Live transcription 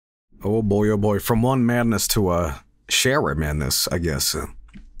Oh boy, from one madness to a Shareware madness, I guess.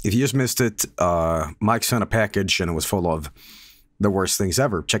 If you just missed it, Mike sent a package and it was full of the worst things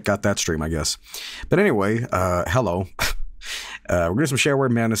ever. Check out that stream, I guess. But anyway, hello. We're gonna do some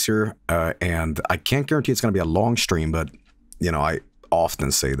Shareware madness here, and I can't guarantee it's gonna be a long stream, but, you know, I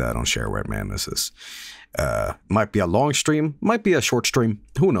often say that on Shareware madnesses. Might be a long stream, might be a short stream,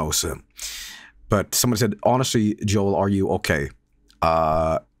 who knows. But somebody said, honestly, Joel, are you okay?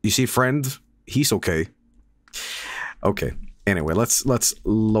 You see, friend, he's okay. Okay. Anyway, let's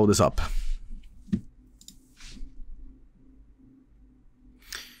load this up.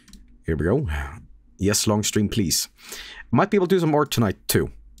 Here we go. Yes, long stream, please. Might be able to do some more tonight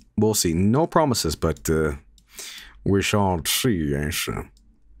too. We'll see. No promises, but we shall see. Yes.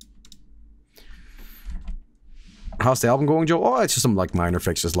 How's the album going, Joe? Oh, it's just some like minor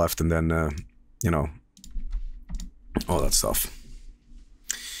fixes left, and then you know, all that stuff.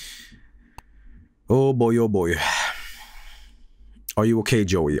 Oh boy, oh boy. Are you okay,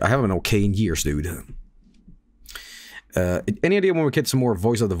 Joey? I haven't been okay in years, dude. Any idea when we get some more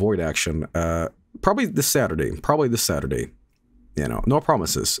Voice of the Void action? Probably this Saturday. Probably this Saturday. You know, no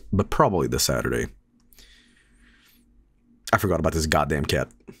promises, but probably this Saturday. I forgot about this goddamn cat.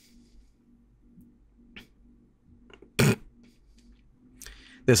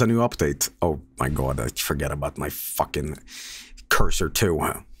 There's a new update. Oh my god, I forget about my fucking cursor too,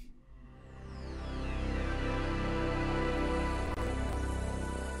 huh?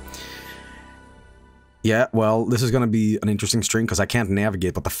 Yeah, well, this is gonna be an interesting stream because I can't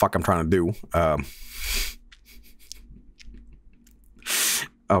navigate what the fuck I'm trying to do.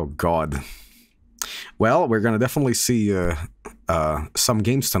 Oh god. Well, we're gonna definitely see some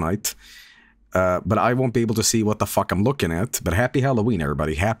games tonight, but I won't be able to see what the fuck I'm looking at. But happy Halloween,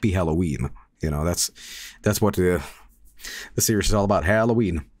 everybody! Happy Halloween. You know, that's what the series is all about.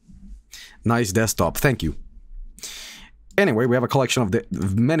 Halloween. Nice desktop. Thank you. Anyway, we have a collection of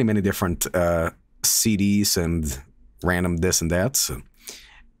many different CDs and random this and that. So,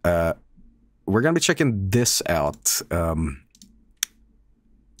 we're gonna be checking this out.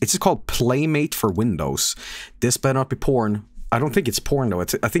 It's just called Playmate for Windows. This better not be porn. I don't think it's porn though. I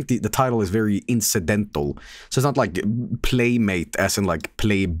think the title is very incidental. So it's not like Playmate as in like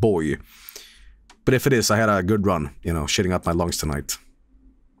Playboy. But if it is, I had a good run, you know, shitting up my lungs tonight.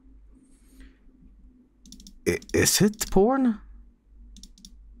 Is it porn?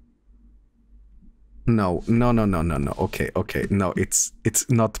 No. Okay. No, it's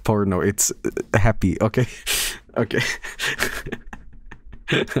not porno. It's happy. Okay. Okay.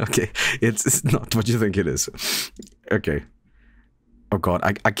 Okay. It's not what you think it is. Okay. Oh god,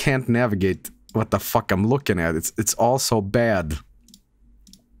 I can't navigate what the fuck I'm looking at. It's all so bad.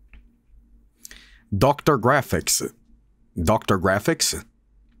 Dr. Graphics. Dr. Graphics?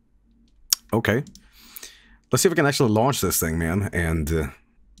 Okay. Let's see if we can actually launch this thing, man. And,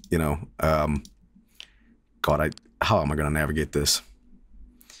 you know, god, how am I gonna navigate this?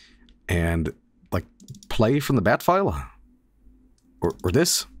 And, like, play from the bat file? Or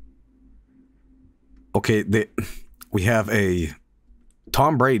this? Okay, we have a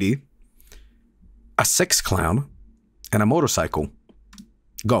Tom Brady, a sex clown, and a motorcycle.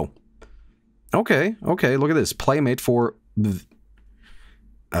 Go. Okay, look at this. Playmate for... we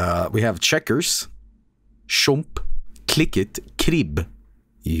have checkers, Chomp, Click It, Crib,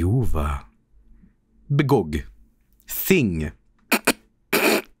 Yova, Begog, Thing,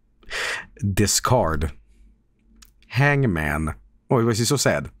 Discard, Hangman. Oh, was he so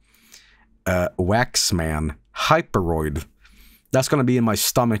sad? Waxman, Hyperoid. That's gonna be in my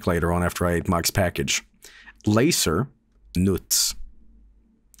stomach later on after I ate Mike's package. Laser, Nuts.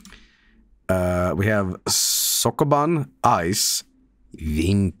 We have Sokoban, Ice,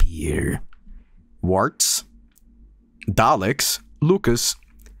 Vampire, Warts, Daleks, Lucas,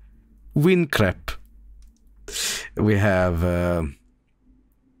 Windcrep. We have a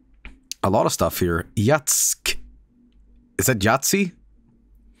lot of stuff here. Yatsk. Is that Yahtzee?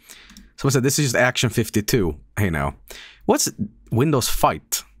 Someone said this is just Action 52. Hey now. What's Windows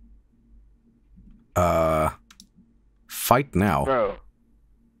Fight? Fight now. Bro.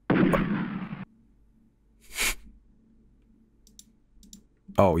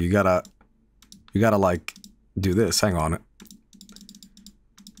 Oh, you gotta like do this. Hang on.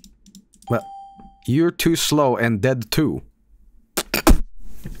 Well, you're too slow and dead too.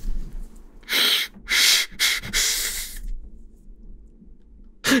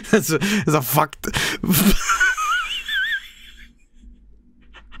 It's a fucked...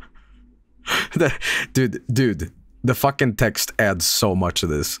 Dude, the fucking text adds so much to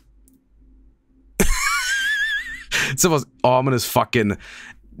this. It's the most ominous fucking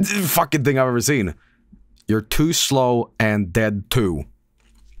Fucking thing I've ever seen. You're too slow and dead too.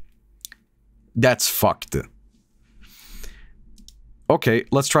 That's fucked. Okay,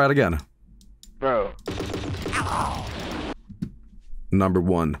 let's try it again. Bro. Number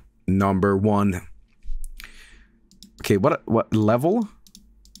one. Number one. Okay, what level?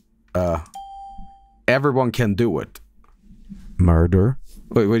 Everyone can do it. Murder?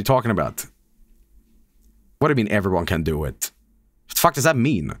 Wait, what are you talking about? What do you mean everyone can do it? What the fuck does that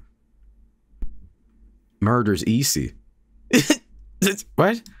mean? Murder's easy.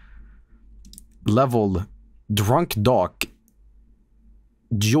 What? Level Drunk Doc,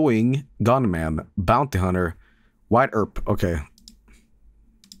 Joying Gunman, Bounty Hunter, White Earp. Okay.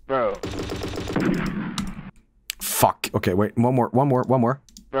 Bro. Fuck. Okay, wait. One more.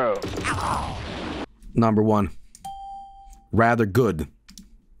 Bro. Number one. Rather good.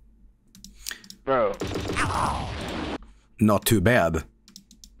 Bro. Not too bad.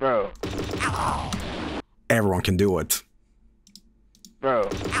 Bro. Everyone can do it. Bro.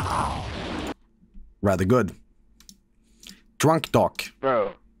 Rather good. Drunk Doc.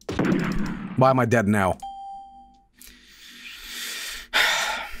 Bro. Why am I dead now?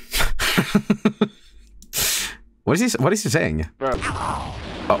 What is he saying? Bro.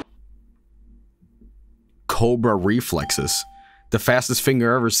 Oh. Cobra reflexes. The fastest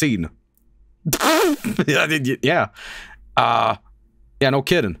finger I've ever seen. Yeah. Yeah, no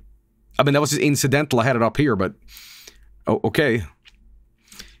kidding. I mean, that was just incidental. I had it up here, but... Oh, okay.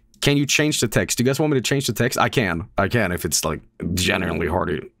 Can you change the text? Do you guys want me to change the text? I can. I can if it's, like, genuinely hard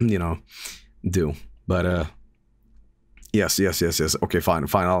to, you know, do. But, yes. Okay, fine.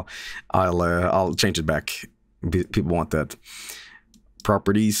 I'll change it back. People want that.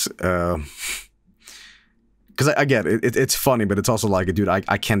 Properties, because I get it. It's funny, but it's also like, dude,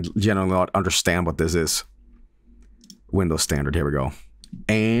 I can't generally not understand what this is. Windows Standard, here we go.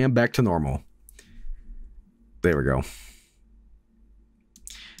 And back to normal. There we go.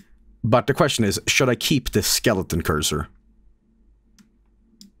 But the question is, should I keep this skeleton cursor?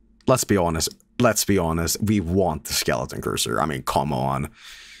 Let's be honest. We want the skeleton cursor. I mean, come on.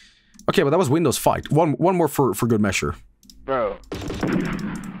 Okay, but that was Windows Fight. One more for good measure. Bro.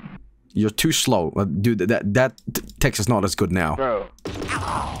 You're too slow. Dude, that text is not as good now. Bro.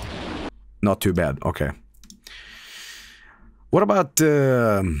 Not too bad. Okay. What about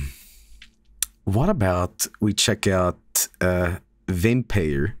we check out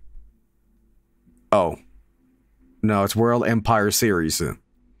Vinebooru? Oh. No, it's World Empire Series.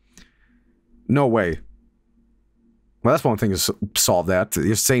 No way. Well, that's one thing to solve that.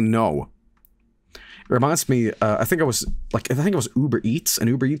 Just say no. It reminds me, I think it was Uber Eats, and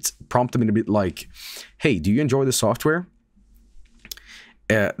Uber Eats prompted me to be like, hey, do you enjoy the software?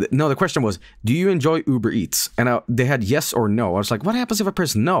 No, the question was, do you enjoy Uber Eats? And they had yes or no. I was like, what happens if I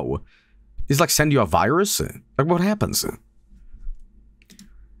press no? It's like send you a virus? Like, what happens?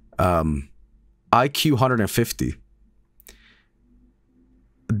 IQ 150.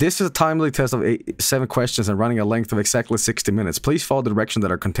 This is a timely test of 7 questions and running a length of exactly 60 minutes. Please follow the directions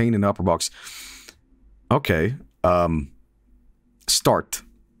that are contained in the upper box. Okay. Start.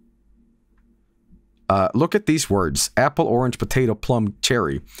 Look at these words. Apple, orange, potato, plum,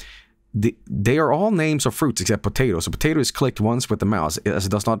 cherry. They are all names of fruits except potato. So potato is clicked once with the mouse, as it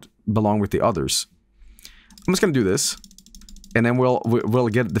does not belong with the others. I'm just going to do this. And then we'll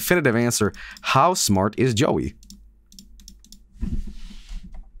get a definitive answer. How smart is Joey?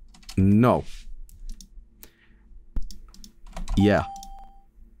 No. Yeah.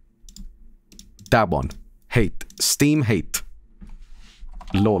 That one. Hate. Steam hate.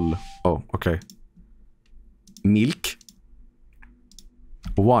 LOL. Oh, okay. Milk.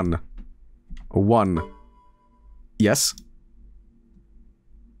 1. Yes.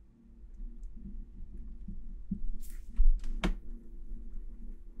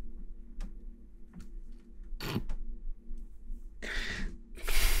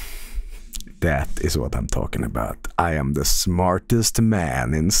 That is what I'm talking about. I am the smartest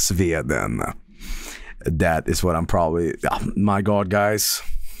man in Sweden. That is what I'm probably... Oh, my God, guys.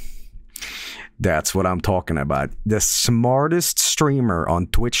 That's what I'm talking about. The smartest streamer on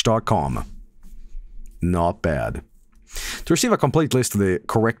Twitch.com. Not bad. To receive a complete list of the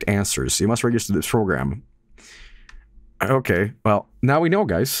correct answers, you must register this program. Okay, well, now we know,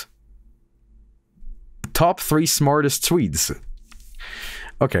 guys. Top 3 smartest Swedes.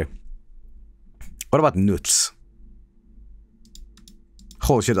 Okay. What about nuts?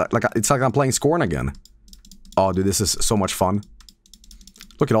 Holy shit, it's like I'm playing Scorn again. Oh, dude, this is so much fun.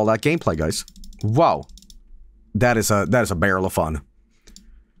 Look at all that gameplay, guys. Wow. That is a barrel of fun.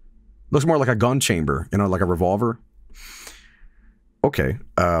 Looks more like a gun chamber, you know, like a revolver. Okay.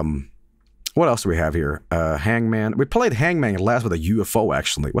 What else do we have here? Hangman. We played Hangman last with a UFO,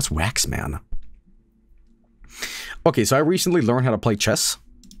 actually. What's Waxman? Okay, so I recently learned how to play chess.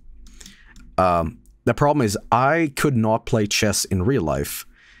 The problem is I could not play chess in real life.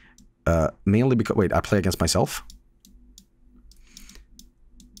 Mainly because... Wait, I play against myself?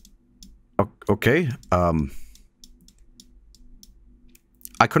 Okay. I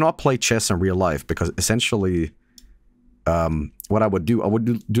could not play chess in real life because essentially... what I would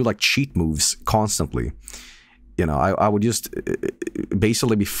do like cheat moves constantly. You know, I would just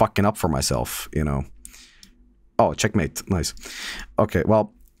basically be fucking up for myself, you know. Oh, checkmate. Nice. Okay,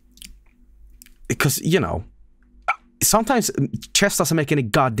 well... Because, you know, sometimes chess doesn't make any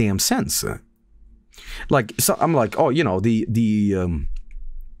goddamn sense. Like, so I'm like, oh, you know, the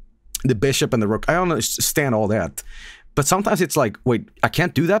bishop and the rook, I understand all that. But sometimes it's like, wait, I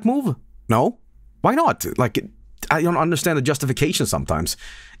can't do that move? No? Why not? Like, I don't understand the justification sometimes.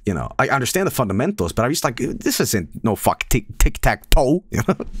 You know, I understand the fundamentals, but I'm just like, this isn't no fuck tic-tac-toe. You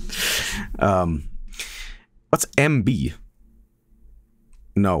know? What's MB?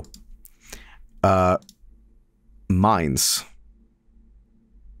 No. Mines.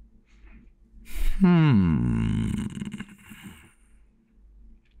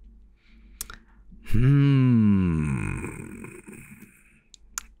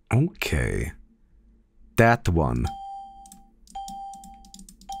 Okay. That one.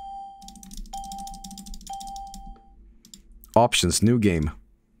 Options, new game.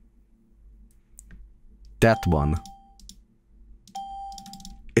 That one.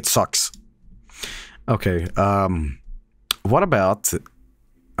 It sucks. Okay, what about...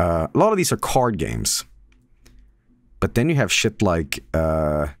 a lot of these are card games. But then you have shit like,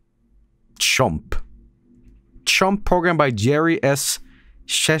 Chomp. Chomp, programmed by Jerry S.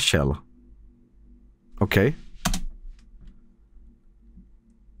 Sheshel. Okay.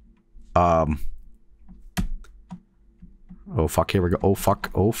 Oh fuck, here we go. Oh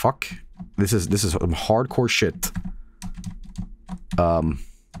fuck, oh fuck. This is some hardcore shit. Oh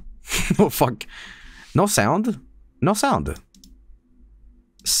fuck. No sound? No sound.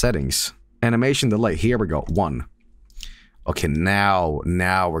 Settings. Animation delay. Here we go. 1. Okay, now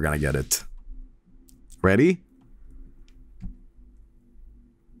we're gonna get it. Ready?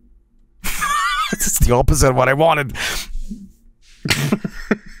 It's the opposite of what I wanted.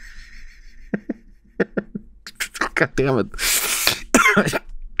 God damn it.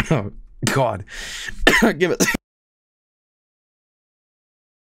 Oh, God. Give it.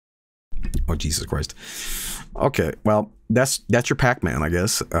 Oh, Jesus Christ. Okay, well, that's your Pacman, I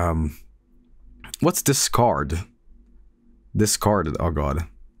guess. What's discard? Discarded. Oh, God.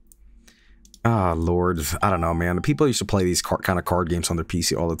 Ah, Lord. I don't know, man. People used to play these kind of card games on their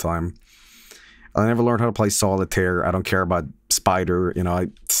PC all the time. I never learned how to play Solitaire. I don't care about Spider. You know,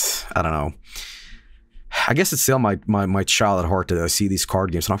 I don't know. I guess it's still my child at heart that I see these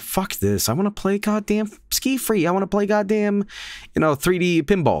card games and I'm fuck this. I want to play goddamn Ski Free. I want to play goddamn, you know, 3D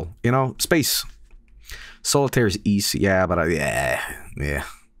pinball. You know, space. Solitaire is easy. Yeah, but yeah. Here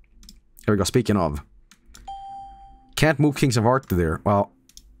we go. Speaking of. Can't move Kings of Hearts to there. Well,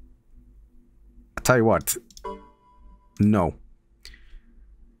 I'll tell you what. No.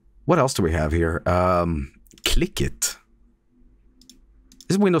 What else do we have here? Click it.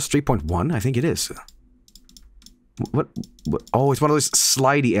 Is it Windows 3.1? I think it is. What? Oh, it's one of those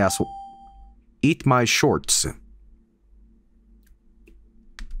slidey ass. Eat my shorts.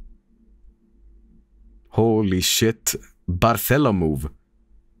 Holy shit. Barthelo move.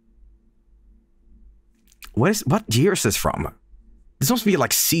 What year is this from? This must be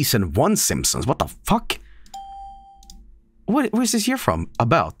like season 1 Simpsons. What the fuck? What is this year from?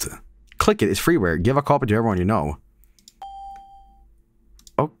 About. Click it. It's freeware. Give a copy to everyone you know.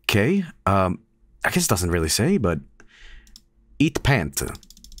 Okay. I guess it doesn't really say, but... Eat pant.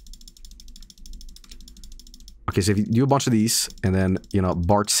 Okay, so if you do a bunch of these, and then, you know,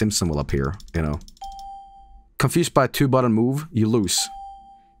 Bart Simpson will appear, you know. Confused by a 2-button move, you lose.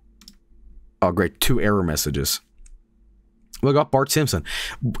 Oh, great. 2 error messages. We got Bart Simpson.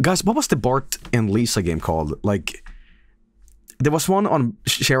 Guys, what was the Bart and Lisa game called? Like, there was one on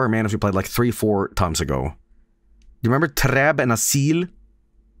Shareware Manage we played like 3-4 times ago. Do you remember Trab and Asil?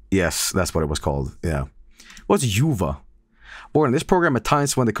 Yes, that's what it was called. Yeah. What's Yova? Or in this program at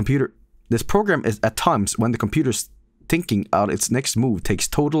times when the computer... This program is at times when the computer's thinking out its next move takes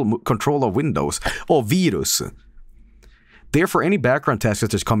total control of Windows. Oh, virus. Therefore, any background tasks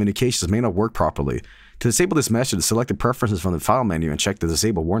such as communications may not work properly. To disable this message, select the preferences from the file menu and check the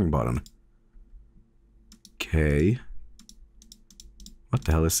disable warning button. Okay. What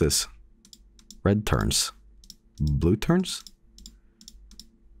the hell is this? Red turns. Blue turns?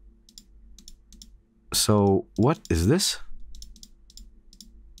 So, what is this?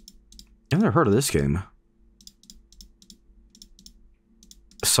 I've never heard of this game.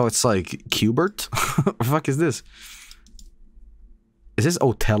 So it's like Qbert? What the fuck is this? Is this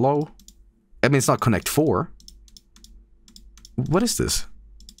Othello? I mean, it's not Connect 4. What is this?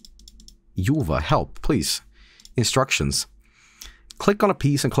 Yova, help, please. Instructions. Click on a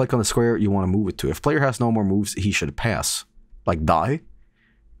piece and click on the square you want to move it to. If player has no more moves, he should pass. Like die?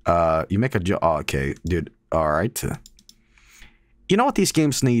 You make a oh, okay, dude. Alright. You know what these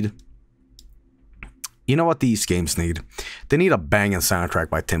games need? You know what these games need? They need a banging soundtrack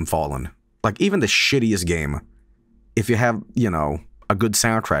by Tim Fallon. Like, even the shittiest game, if you have, you know, a good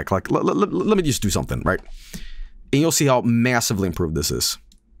soundtrack, like, let me just do something, right? And you'll see how massively improved this is.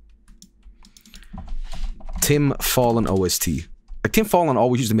 Tim Fallon OST. Like, Tim Fallon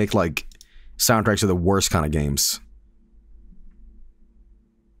always used to make, like, soundtracks of the worst kind of games.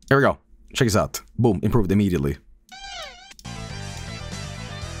 Here we go. Check this out. Boom, improved immediately.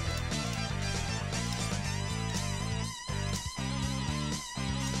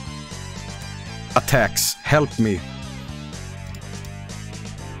 Attacks, help me.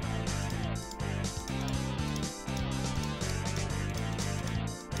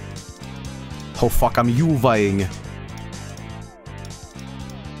 Oh fuck, I'm Yovaing.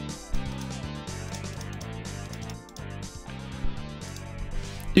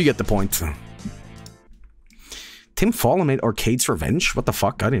 You get the point. Tim Fallon made Arcade's Revenge? What the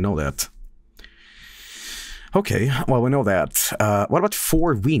fuck? I didn't know that. Okay, well, we know that. What about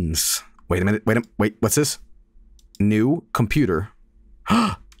 4 Wins? Wait a minute, wait, what's this? New computer.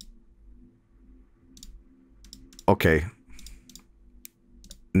 Okay.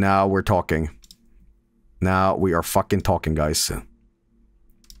 Now we're talking. Now we are fucking talking, guys.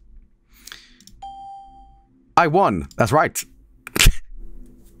 I won! That's right!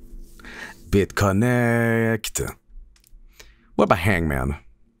 BitConnect. What about Hangman?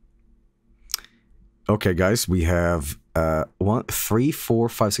 Okay, guys, we have 1, 3, 4,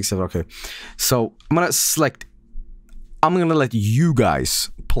 5, 6, 7. Okay, so I'm gonna select. I'm gonna let you guys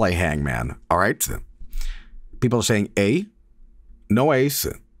play Hangman. All right. People are saying A, no A's.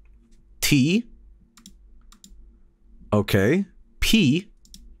 T. Okay. P,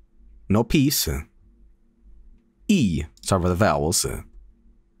 no P's. E, sorry for the vowels.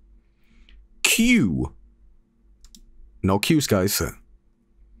 Q, no Q's, guys.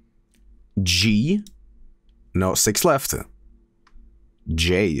 G, no 6 left.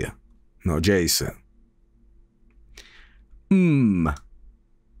 J, no J's.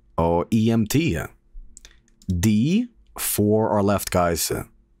 Oh, EMT. D, 4 are left, guys.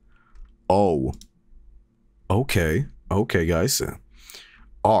 O. Okay, okay, guys.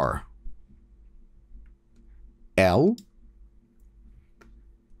 R. L.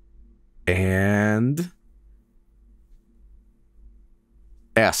 And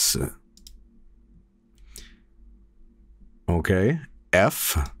S. Okay,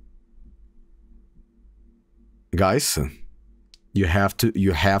 F. Guys, you have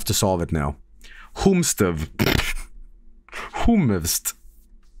to solve it now. Humstev. Humvst.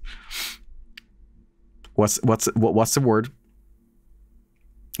 What's the word?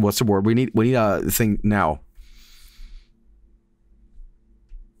 What's the word? We need a thing now.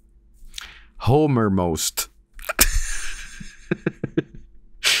 Homermost.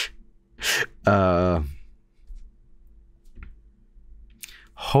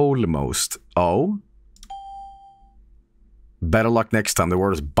 Holemost. Oh. Better luck next time. The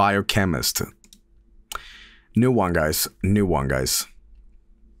word is biochemist. New one, guys. New one, guys.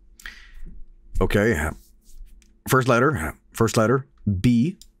 Okay. First letter. First letter.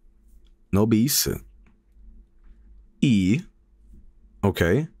 B. No B's. E.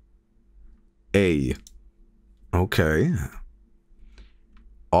 Okay. A. Okay.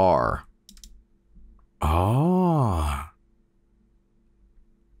 R. Oh.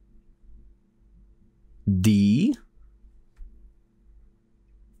 D.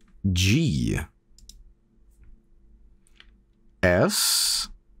 G. S.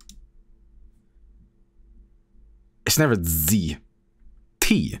 It's never Z.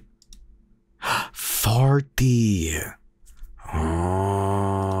 T. 40.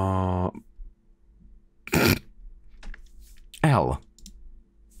 L.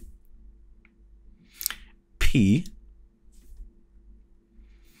 P.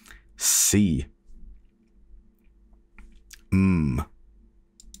 C.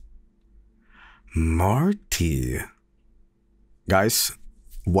 Marty. Guys,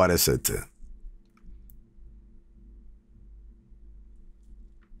 what is it?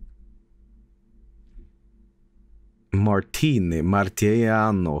 Martini,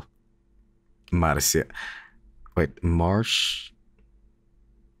 Martiano. Marcia. Wait, Marsh.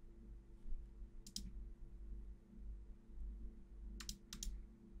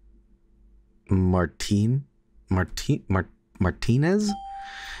 Martinez?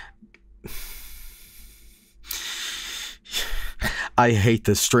 I hate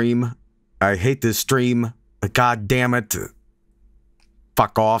this stream. I hate this stream. God damn it.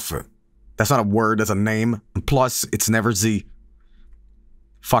 Fuck off. That's not a word, that's a name. And plus, it's never Z.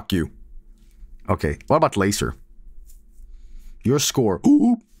 Fuck you. Okay, what about Laser? Your score.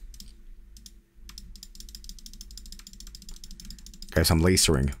 Ooh. Guys, I'm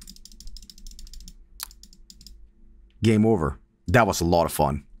lasering. Game over. That was a lot of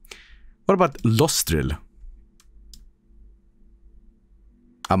fun. What about Lostril?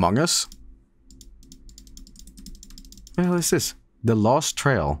 Among Us? What the hell is this? The Lost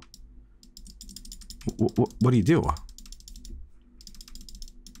Trail. What do you do?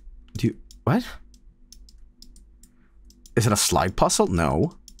 Do you... What? Is it a slide puzzle?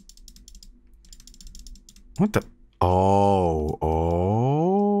 No. What the... Oh.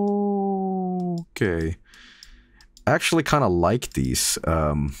 Okay. I actually kind of like these.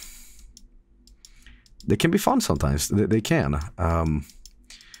 They can be fun sometimes. They can.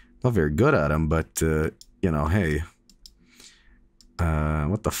 Not very good at them, but, you know, hey.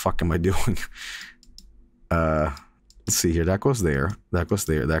 What the fuck am I doing? Let's see here. That goes there. That goes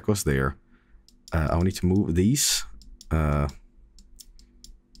there. That goes there. I need to move these. There.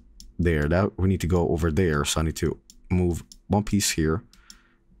 That we need to go over there. So I need to move one piece here.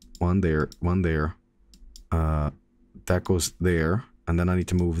 One there. One there. That goes there. And then I need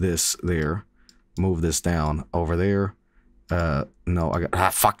to move this there. Move this down over there. No, I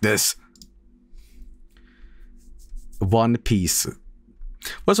got... fuck this. One piece.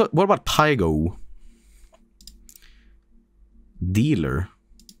 What about Pai Gow? Dealer.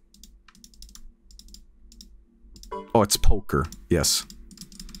 Oh, it's poker. Yes.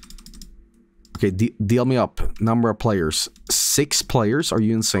 Okay, deal me up. Number of players. 6 players? Are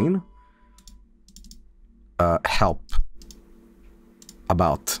you insane? Help.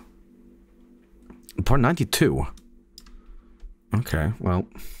 About. Part 92. Okay, well.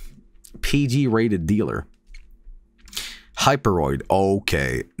 PG rated dealer. Hyperoid.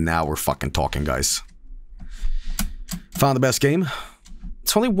 Okay, now we're fucking talking, guys. Found the best game.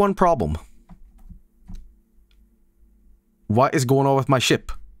 It's only one problem. What is going on with my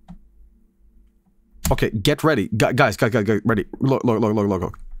ship? Okay, get ready. Guys, ready. Look.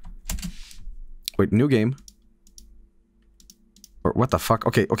 Wait, new game. Or what the fuck?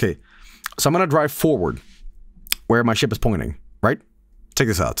 Okay. So I'm gonna drive forward where my ship is pointing, right? Check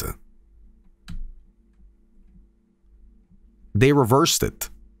this out. They reversed it.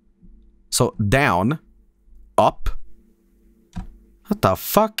 So down, up. What the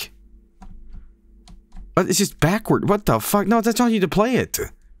fuck? But it's just backward. What the fuck? No, that's not how you to play it.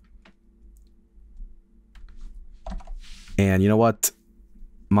 And you know what?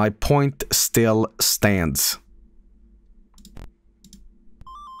 My point still stands.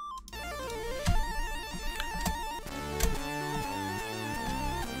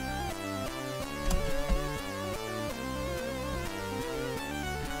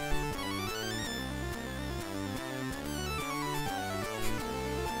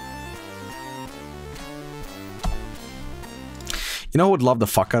 You know who would love the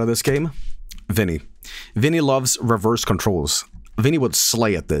fuck out of this game? Vinny. Vinny loves reverse controls. Vinny would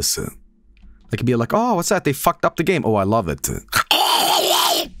slay at this. Like, he'd be like, oh, what's that? They fucked up the game. Oh, I love it.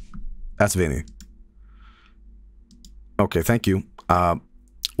 That's Vinny. Okay, thank you.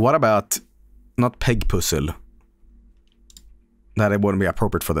 What about... Not Peg Puzzle. That it wouldn't be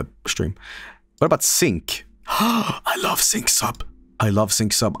appropriate for the stream. What about Sync? I love Sync Sub. I love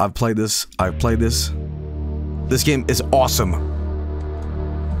Sync Sub. I've played this. This game is awesome.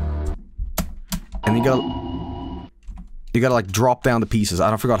 And you gotta like drop down the pieces.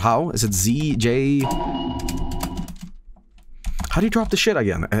 I forgot how. Is it Z, J? How do you drop the shit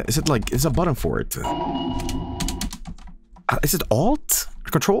again? Is it like, is a button for it? Is it Alt?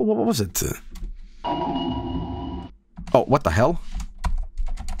 Control? What was it? Oh, what the hell?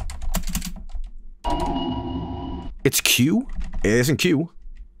 It's Q? It isn't Q.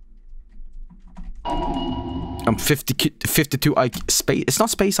 I'm 52 space. It's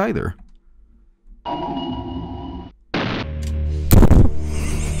not space either.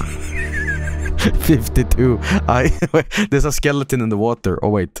 52. There's a skeleton in the water. Oh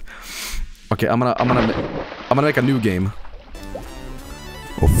wait. Okay, I'm gonna make a new game.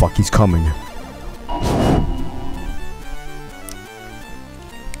 Oh fuck, he's coming.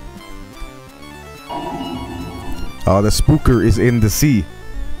 Oh, the spooker is in the sea.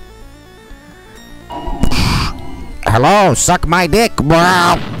 Hello, suck my dick,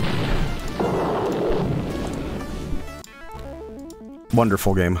 bro.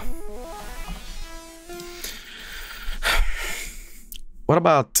 Wonderful game. What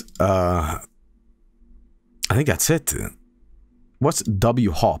about, I think that's it. What's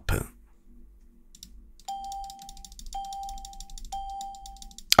W-Hop?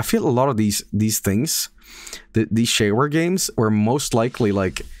 I feel a lot of these things, these shareware games, were most likely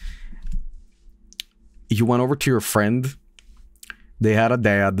like, you went over to your friend, they had a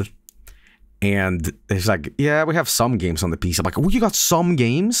dad, and it's like, yeah, we have some games on the PC. I'm like, oh, you got some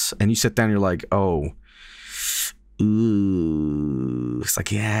games? And you sit down and you're like, oh, ooh. It's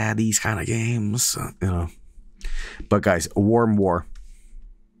like, yeah, these kind of games, you know. But guys, Worm War.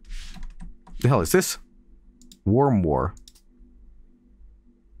 The hell is this? Worm War.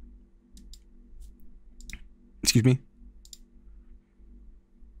 Excuse me?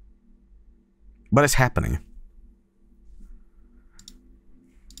 But it's happening.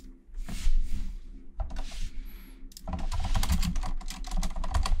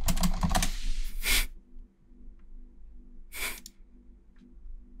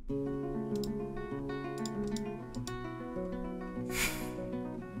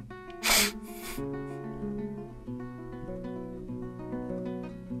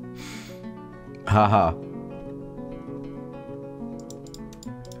 Haha.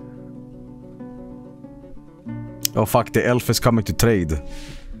 Oh fuck, the elf is coming to trade.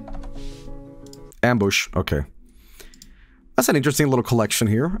 Ambush, okay. That's an interesting little collection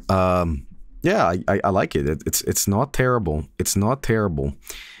here. Yeah, I like it. It's not terrible. It's not terrible.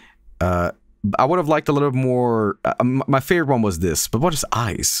 I would have liked a little more. My favorite one was this, but what is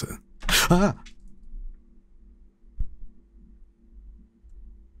eyes? Ah.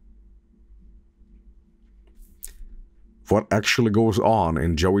 What actually goes on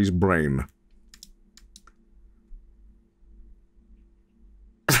in Joey's brain?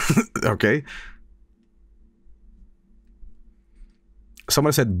 Okay.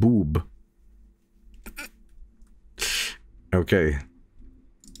 Someone said boob. Okay.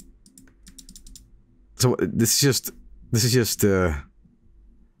 So this is just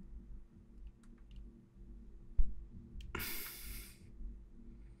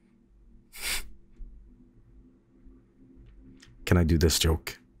Can I do this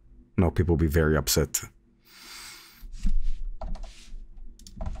joke? No, people will be very upset.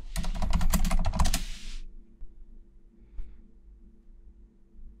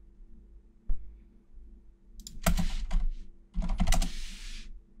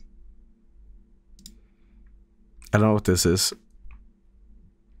 I don't know what this is.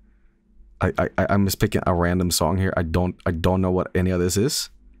 I'm just picking a random song here. I don't know what any of this is.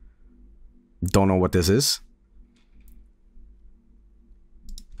 Don't know what this is.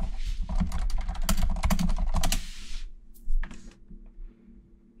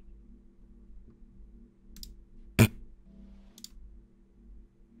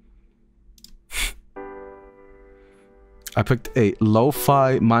 I picked a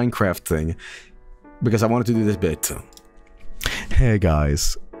lo-fi Minecraft thing because I wanted to do this bit. Hey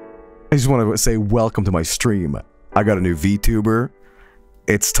guys, I just want to say welcome to my stream. I got a new VTuber.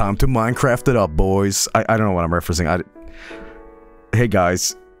 It's time to Minecraft it up, boys. I don't know what I'm referencing. Hey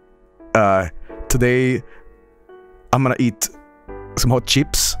guys, today I'm gonna eat some hot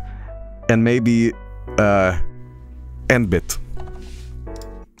chips and maybe end bit.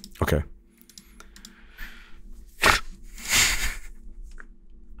 Okay.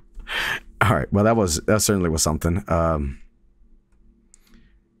 All right. Well, that certainly was something. I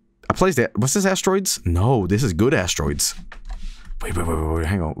played that. What's this? Asteroids? No, this is good asteroids. Wait.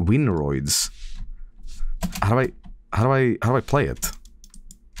 Hang on. WinRoids. How do I play it?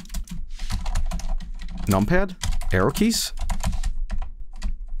 Numpad? Arrow keys?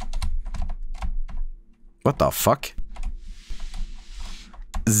 What the fuck?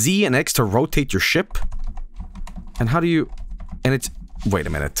 Z and X to rotate your ship? And how do you... And it's... Wait a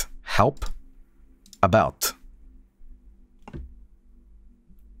minute. Help? About.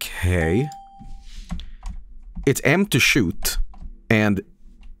 Okay. It's M to shoot. And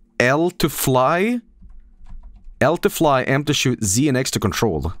L to fly. L to fly, M to shoot, Z and X to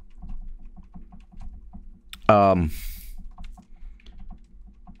control. Alright.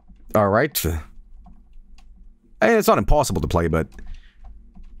 It's not impossible to play, but...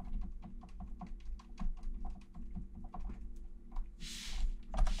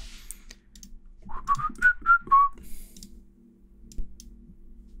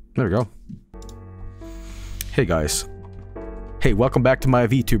 There we go. Hey guys. Hey, welcome back to my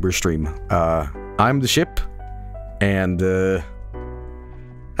VTuber stream. I'm the ship, and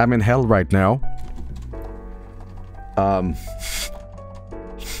I'm in hell right now.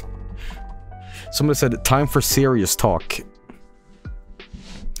 Someone said, time for serious talk.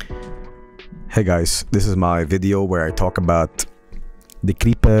 Hey guys, this is my video where I talk about the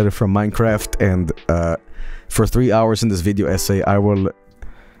creeper from Minecraft, and for 3 hours in this video essay I will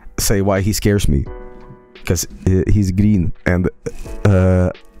say why he scares me. Because he's green and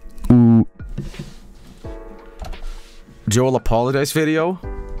ooh. Joel apologize video?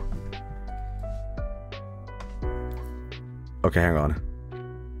 Okay, hang on.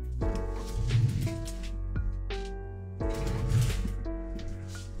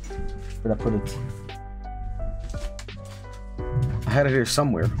 Where'd I put it? I had it here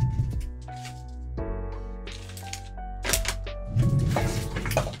somewhere.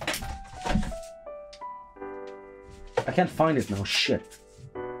 I can't find it now, shit.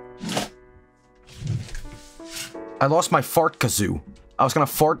 I lost my fart kazoo. I was gonna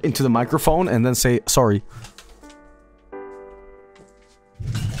fart into the microphone and then say sorry.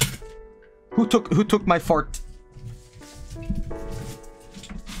 Who took my fart?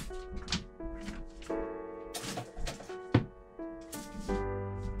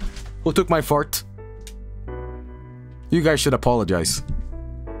 Who took my fart? You guys should apologize.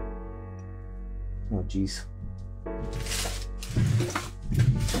 Oh jeez.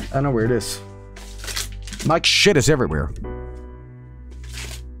 I don't know where it is. Mike's shit is everywhere.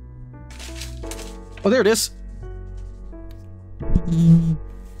 Oh, there it is.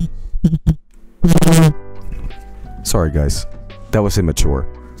 Sorry, guys. That was immature.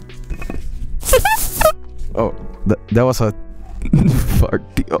 Oh, that was a fart.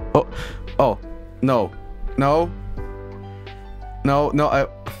 Oh, no, no, no.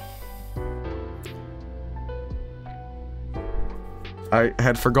 I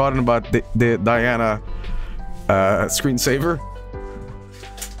had forgotten about the Diana screensaver.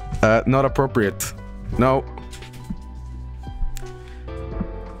 Not appropriate. No.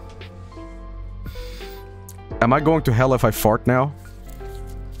 Am I going to hell if I fart now?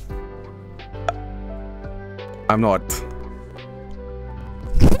 I'm not.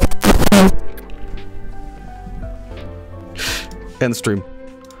 End stream.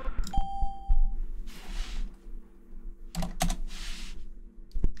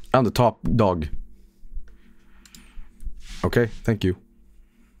 I'm the top dog. Okay, thank you.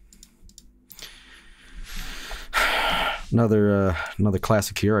 Another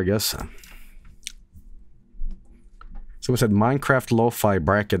classic here, I guess. So we said Minecraft lo-fi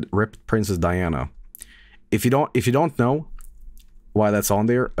bracket ripped Princess Diana. If you don't know why that's on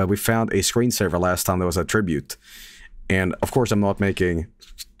there, we found a screensaver last time that was a tribute, and of course I'm not making,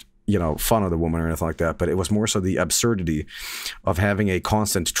 you know, fun of the woman or anything like that, but it was more so the absurdity of having a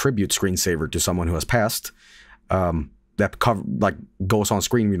constant tribute screensaver to someone who has passed, that like goes on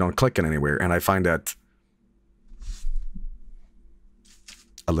screen when you don't click it anywhere, and I find that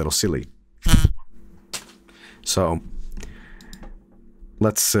a little silly. So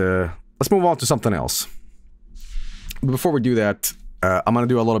let's move on to something else. Before we do that, I'm gonna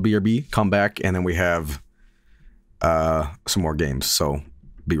do a little BRB, come back, and then we have some more games. So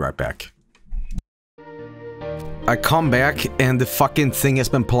be right back. I come back and the fucking thing has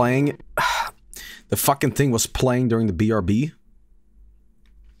been playing. The fucking thing was playing during the BRB.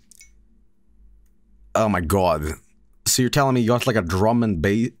 Oh my god. So you're telling me you got like a drum and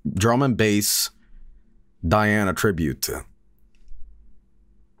bass Diana tribute.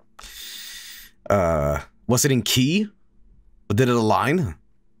 Was it in key? Or did it align?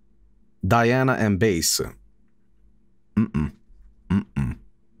 Diana and bass.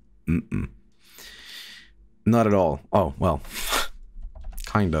 Not at all. Oh, well.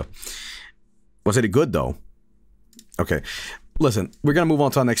 Kinda. Was it good though? Okay. Listen, we're gonna move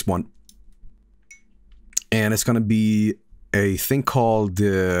on to our next one. And it's gonna be a thing called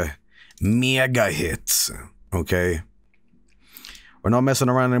Megahits. Okay? We're not messing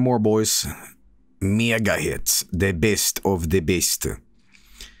around anymore, boys. Megahits. The best of the best.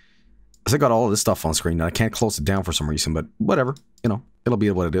 So I got all of this stuff on screen and I can't close it down for some reason, but whatever. You know, it'll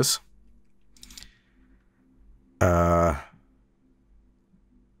be what it is.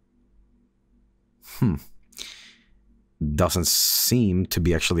 Doesn't seem to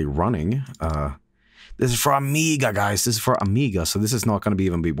be actually running. This is for Amiga, guys. This is for Amiga, so this is not going to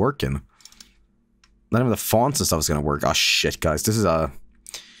even be working. Not even the fonts and stuff is going to work. Oh, shit, guys. This is a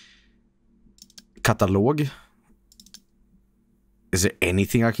catalog. Is there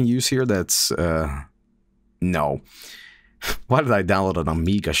anything I can use here that's... No. Why did I download an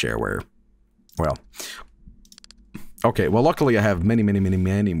Amiga shareware? Well. Okay, well, luckily I have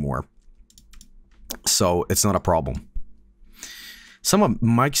many more. So, it's not a problem. Some of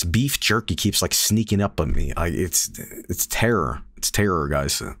Mike's beef jerky keeps like sneaking up on me. It's terror. It's terror,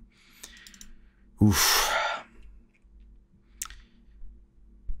 guys. Oof.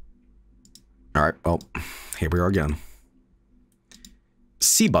 All right. Well, here we are again.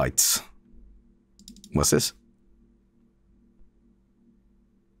 CyShades. What's this?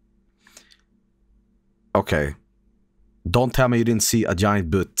 Okay. Don't tell me you didn't see a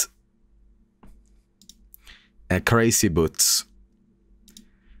giant boot. And crazy boots.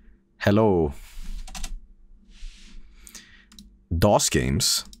 Hello. DOS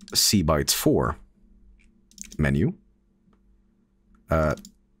games. CyShades 4. Menu.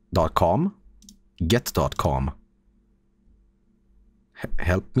 .com. Get.com.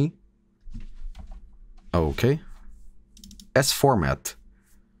 Help me. Okay. S format.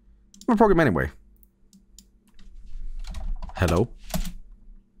 I'm a program anyway. Hello.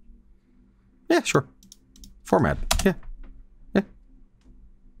 Yeah, sure. Format. Yeah. Yeah.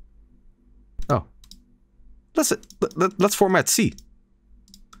 Oh. Let's format C.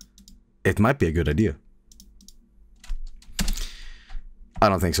 It might be a good idea. I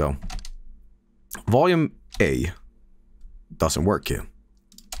don't think so. Volume A doesn't work here.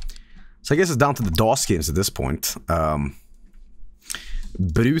 So I guess it's down to the DOS games at this point.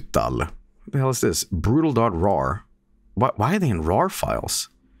 Brutal. What the hell is this? Brutal.rar. Why are they in RAR files?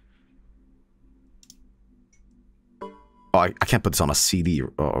 Oh, I can't put this on a CD.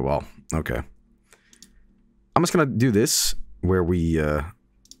 Oh, well, okay. I'm just gonna do this, where we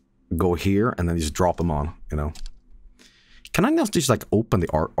go here and then just drop them on, you know. Can I now just like open the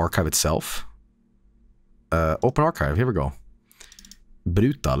archive itself? Open archive, here we go.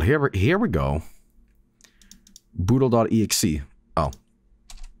 Brutal, here we go. Brutal.exe. Oh.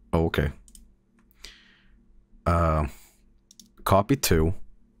 Oh, okay. Copy to.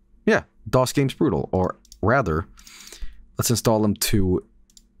 Yeah, DOS Games Brutal. Or rather, let's install them to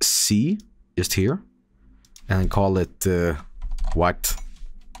C, just here. And call it, what?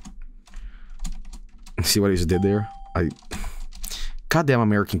 See what he just did there? Goddamn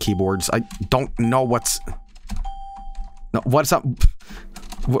American keyboards. I don't know what's... No, what's up?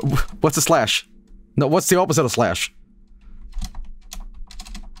 What's a slash? No, what's the opposite of slash?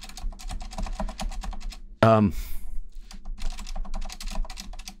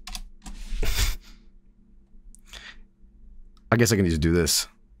 I guess I can just do this.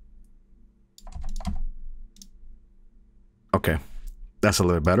 Okay. That's a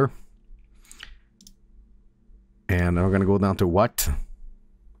little bit better. And then we're gonna go down to what?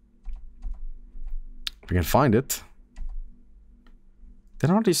 If we can find it.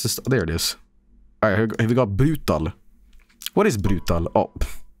 Then aren't these just... There it is. Alright, have we got brutal? What is brutal? Oh.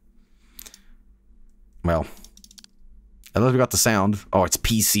 Well. Unless we got the sound. Oh, it's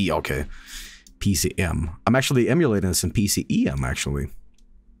PC. Okay. PCM. I'm actually emulating this in PCEM, actually.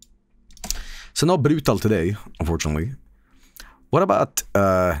 So no brutal today, unfortunately. What about,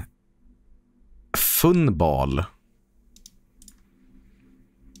 Funball?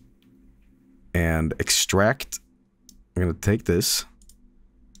 And extract. I'm gonna take this.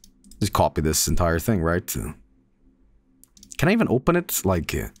 Just copy this entire thing, right? Can I even open it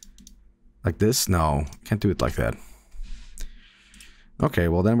like this? No, can't do it like that. Okay,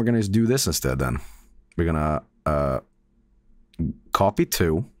 well then we're gonna just do this instead then. We're gonna copy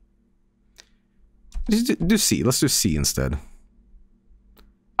to. Just do C. Let's do C instead.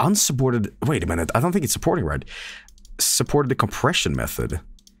 Unsupported. Wait a minute. I don't think it's supporting right. Supported the compression method.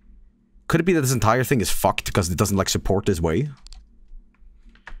 Could it be that this entire thing is fucked because it doesn't like support this way?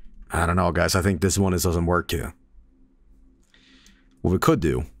 I don't know, guys. I think this one doesn't work here. What we could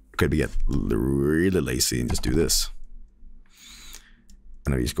do could be get really lazy and just do this.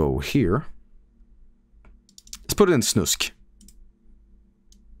 And then we just go here. Let's put it in Snusk.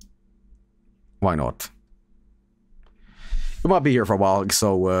 Why not? We might be here for a while,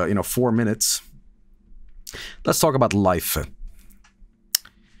 so, you know, 4 minutes. Let's talk about life.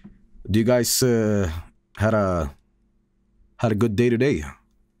 Do you guys had a good day today?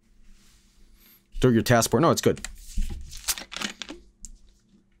 Through your taskbar? No, it's good.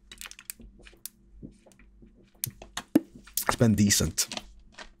 It's been decent.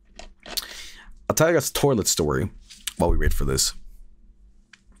 I'll tell you guys a toilet story while we wait for this.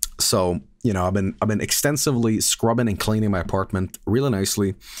 So, you know, I've been extensively scrubbing and cleaning my apartment really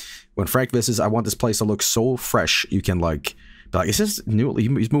nicely. When Frank visits, I want this place to look so fresh. You can like, be like, is this new?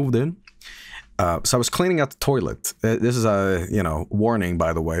 He's moved in. So I was cleaning out the toilet. This is a, you know, warning,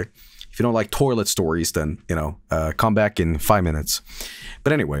 by the way. If you don't like toilet stories, then, you know, come back in 5 minutes.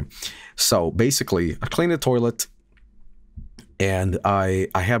 But anyway, so basically, I cleaned the toilet. And I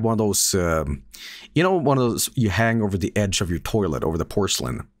had one of those, you know, one of those you hang over the edge of your toilet, over the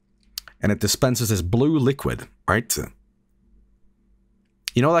porcelain. And it dispenses this blue liquid, right?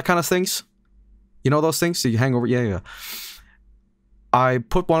 You know that kind of things? You know those things that you hang over? Yeah, yeah. I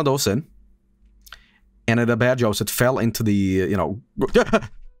put one of those in. And at a bad joke, it fell into the, you know...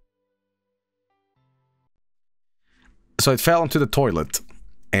 So it fell into the toilet.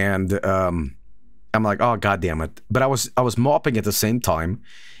 And I'm like, oh, god damn it. But I was mopping at the same time.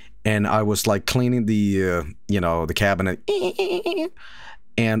 And I was like cleaning the, you know, the cabinet.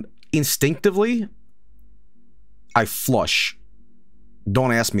 And instinctively, I flush.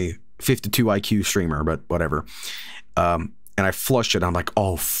 Don't ask me, 52 IQ streamer, but whatever. And I flush it. I'm like,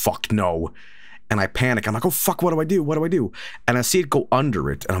 oh, fuck, no. And I panic. I'm like, oh, fuck, what do I do? What do I do? And I see it go under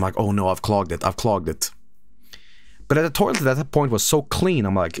it. And I'm like, oh, no, I've clogged it. I've clogged it. But at the toilet at that point was so clean.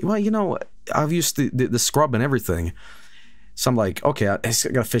 I'm like, well, you know, I've used the scrub and everything. So I'm like, okay, I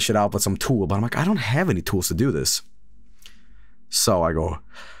gotta fish it out with some tool. But I'm like, I don't have any tools to do this. So I go,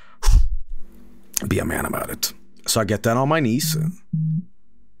 be a man about it. So I get down on my knees.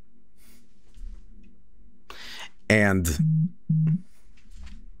 And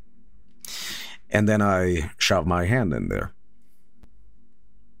then I shove my hand in there.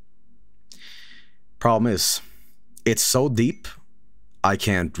 Problem is, it's so deep, I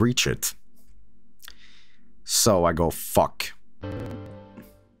can't reach it. So I go, fuck.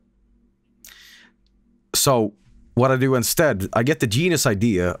 So what I do instead, I get the genius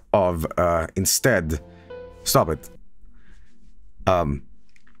idea of instead... Stop it. I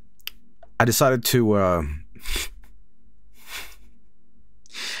decided to...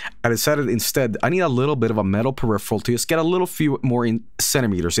 I decided instead, I need a little bit of a metal peripheral to just get a little few more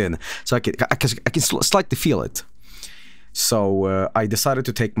centimeters in, so I can slightly feel it. So I decided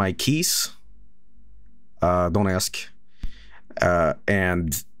to take my keys, don't ask,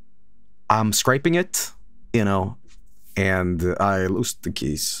 and I'm scraping it, you know, and I lose the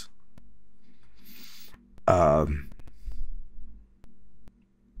keys. But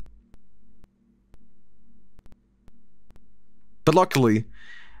luckily,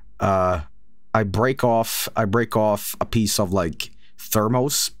 I break off a piece of like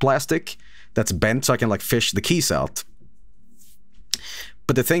thermos plastic that's bent so I can like fish the keys out.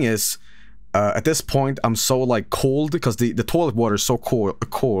 But the thing is, at this point I'm so like cold because the toilet water is so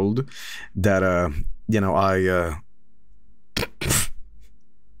cold that you know,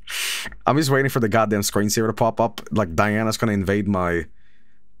 I'm just waiting for the goddamn screensaver to pop up. Like Diana's gonna invade my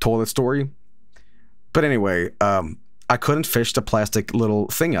toilet story. But anyway, I couldn't fish the plastic little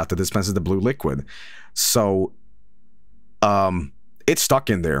thing out that dispenses the blue liquid. So, it's stuck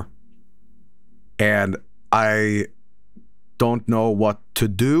in there. And I don't know what to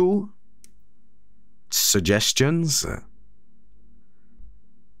do. Suggestions?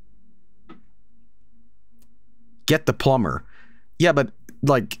 Get the plumber. Yeah, but,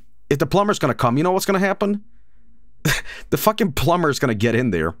 like, if the plumber's gonna come, you know what's gonna happen? The fucking plumber's gonna get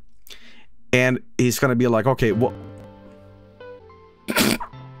in there. And he's gonna be like, okay, well...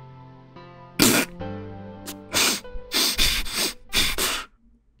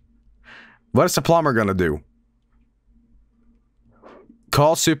 What is the plumber gonna do?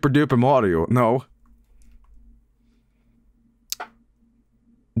 Call Super Duper Mario? No.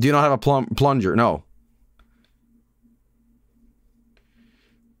 Do you not have a plunger? No.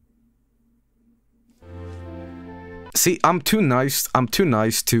 See, I'm too nice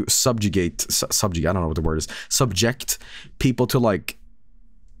to subjugate, I don't know what the word is, subject people to like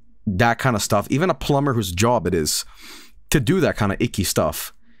that kind of stuff. Even a plumber whose job it is to do that kind of icky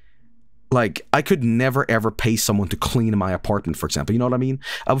stuff. Like, I could never ever pay someone to clean my apartment, for example. You know what I mean?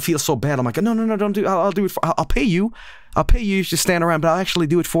 I would feel so bad. I'm like, no, don't do it. I'll do it. I'll pay you. I'll pay you to stand around, but I'll actually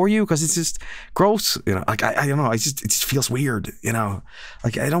do it for you because it's just gross. You know, like, I don't know. It just feels weird, you know?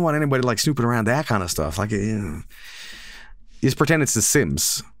 Like, I don't want anybody, like, snooping around that kind of stuff. Like, you know, just pretend it's The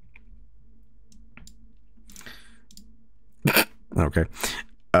Sims. Okay.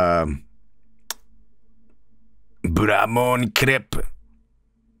 Bramon Crep.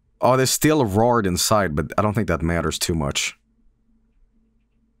 Oh, there's still a rard inside, but I don't think that matters too much.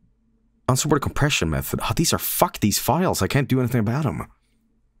 Unsupported compression method. Oh, fuck these files. I can't do anything about them.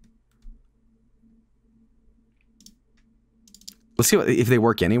 Let's see if they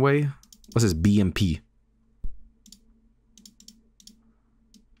work anyway. What's this BMP?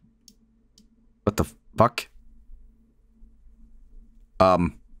 What the fuck?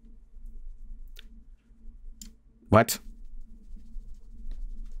 What?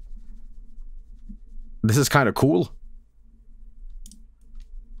 This is kind of cool.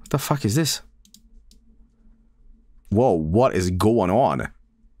 What the fuck is this? Whoa, what is going on?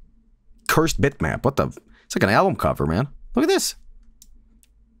 Cursed bitmap. What the? It's like an album cover, man. Look at this.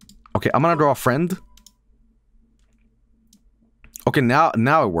 Okay, I'm gonna draw a friend. Okay, now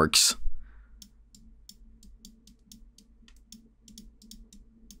it works.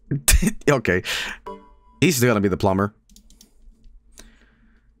 Okay. He's still gonna be the plumber.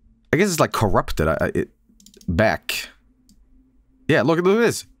 I guess it's like corrupted. Back. Yeah, look at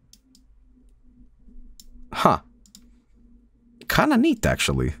this. Huh. Kinda neat,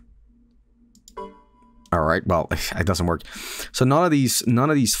 actually. Alright, well, it doesn't work. So none of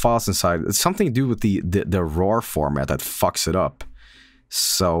these files inside. It's something to do with the RAR format that fucks it up.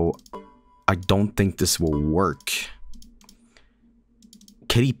 So I don't think this will work.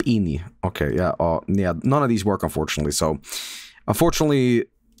 Creep ini. Okay, yeah, yeah, none of these work, unfortunately. So, unfortunately,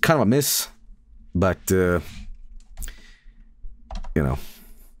 kind of a miss. But, you know.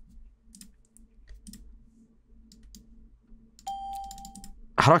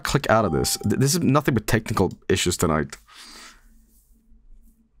 How do I click out of this? This is nothing but technical issues tonight.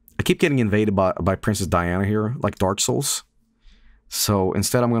 I keep getting invaded by Princess Diana here, like Dark Souls. So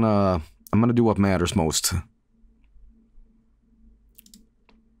instead, I'm gonna do what matters most.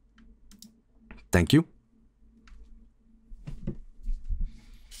 Thank you.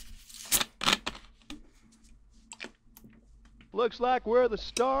 Looks like we're the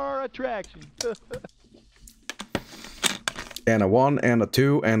star attraction. And a 1, and a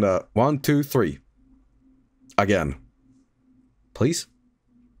 2, and a 1, 2, 3. Again. Please?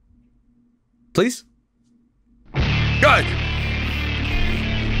 Please? Good!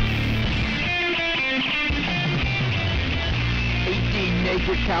 18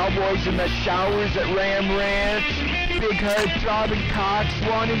 naked cowboys in the showers at Ram Ranch. Big head throbbing cocks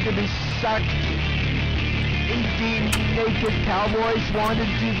wanting to be sucked. 18 naked cowboys wanted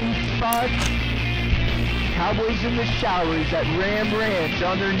to be fucked. Cowboys in the showers at Ram Ranch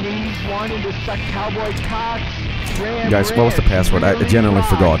on their knees wanting to suck cowboy cocks. Ram Guys, what was the password? I genuinely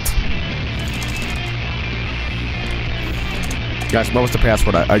forgot. Guys, what was the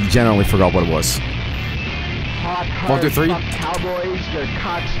password? I genuinely forgot what it was. Hot, 1, 2, 3. Cowboys, their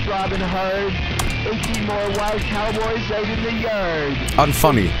cocks throbbing hard. 18 more wild cowboys out in the yard.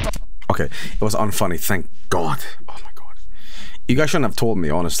 Unfunny. Okay, it was unfunny, thank God. Oh my God. You guys shouldn't have told me,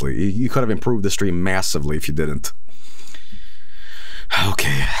 honestly. You could have improved the stream massively if you didn't.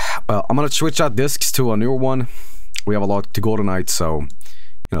 Okay, well, I'm gonna switch out discs to a newer one. We have a lot to go tonight, so, you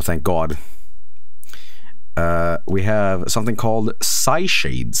know, thank God. We have something called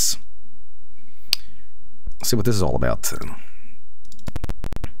CyShades. Let's see what this is all about.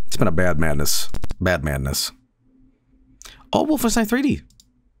 It's been a bad madness. Bad madness. Oh, Wolfenstein 3D.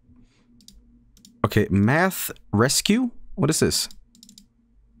 Okay, Math Rescue? What is this?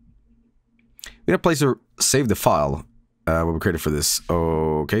 We have a place to save the file. What we created for this.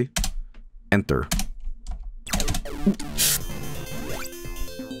 Okay. Enter.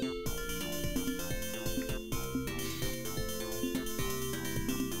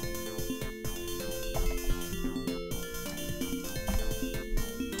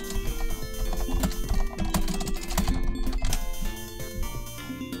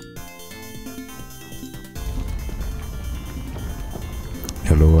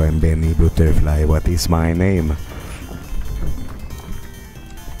 Hello, I'm Benny Butterfly. What is my name?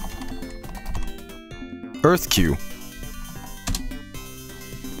 EarthQ.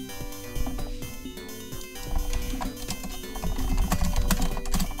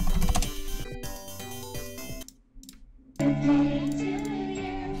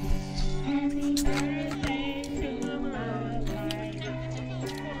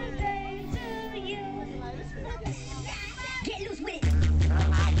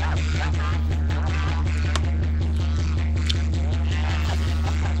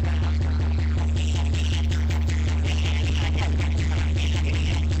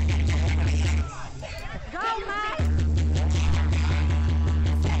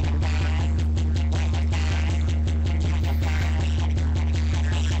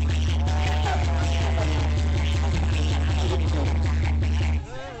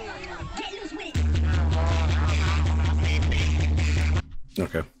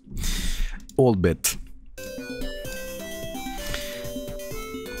 Okay. Old bit.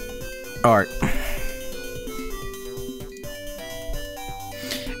 Alright.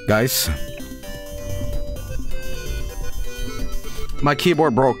 Guys. My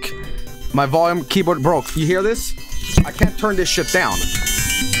keyboard broke. My volume keyboard broke. You hear this? I can't turn this shit down.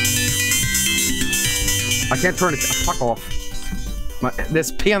 I can't turn it. Fuck off.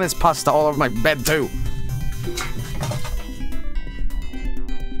 There's penis pasta all over my bed too.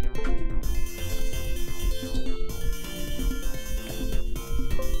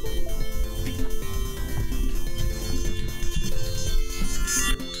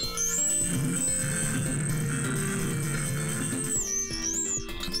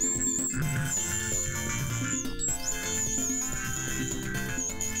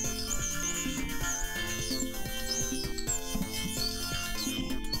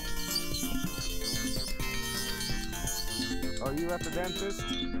 Are you at the dentist?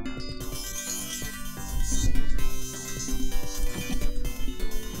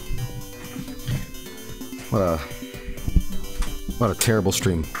 What a terrible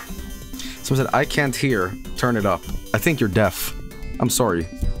stream. Someone said, I can't hear. Turn it up. I think you're deaf. I'm sorry.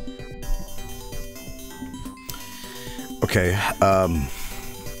 Okay, now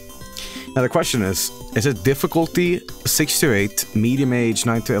the question is it difficulty 6 to 8, medium age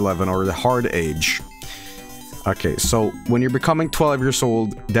 9 to 11, or the hard age? Okay, so when you're becoming 12 years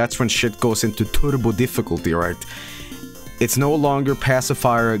old, that's when shit goes into turbo difficulty, right? It's no longer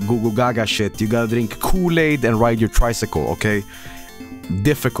pacifier, goo gaga shit. You gotta drink Kool-Aid and ride your tricycle, okay?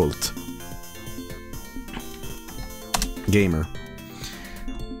 Difficult. Gamer.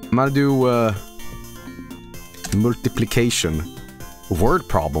 I'm gonna do, multiplication. Word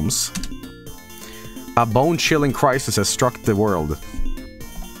problems. A bone-chilling crisis has struck the world.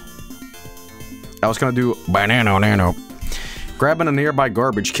 I was gonna do banana nano. Grabbing a nearby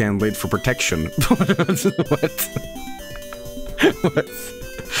garbage can lid for protection. What? What?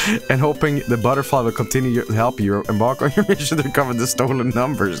 And hoping the butterfly will continue to help you embark on your mission to recover the stolen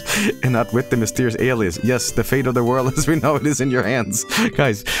numbers and outwit the mysterious alias. Yes, the fate of the world as we know it is in your hands.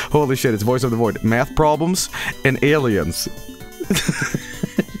 Guys, holy shit, it's Voice of the Void. Math problems and aliens.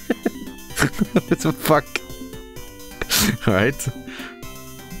 What the fuck? Alright.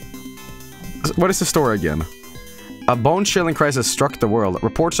 What is the story again? A bone-chilling crisis struck the world.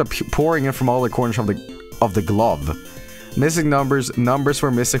 Reports are pouring in from all the corners of the glove. Missing numbers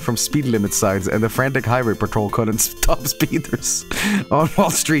were missing from speed limit signs, and the frantic highway patrol couldn't stop speeders. On Wall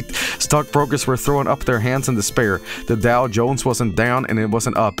Street, stockbrokers were throwing up their hands in despair. The Dow Jones wasn't down and it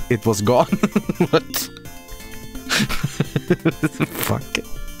wasn't up, it was gone. What? Fuck.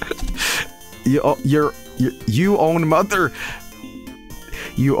 You own mother.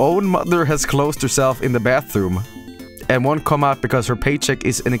 Your own mother has closed herself in the bathroom and won't come out because her paycheck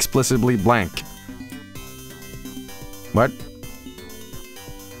is inexplicably blank. What?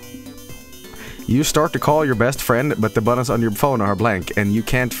 You start to call your best friend, but the buttons on your phone are blank, and you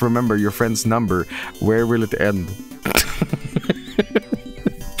can't remember your friend's number. Where will it end?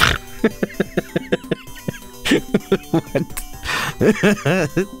 What?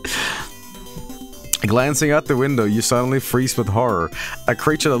 Glancing out the window, you suddenly freeze with horror. A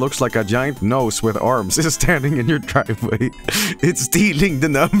creature that looks like a giant nose with arms is standing in your driveway. It's stealing the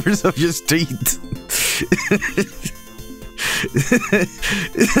numbers of your street.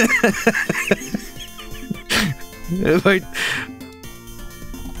 Wait.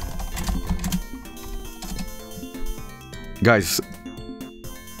 Guys,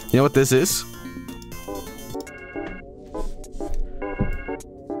 you know what this is?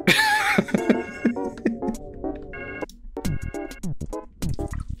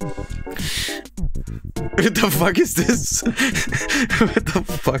 What the fuck is this? What the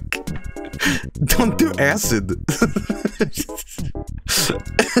fuck? Don't do acid.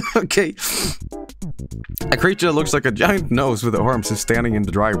 Okay. A creature that looks like a giant nose with arms is standing in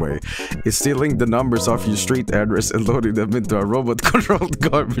the driveway. It's stealing the numbers off your street address and loading them into a robot-controlled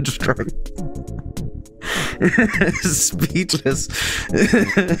garbage truck. Speechless.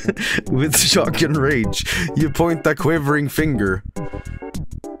 With shock and rage, you point a quivering finger.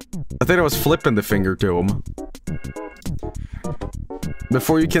 I think I was flipping the finger to him.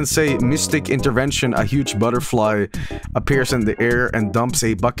 Before you can say mystic intervention, a huge butterfly appears in the air and dumps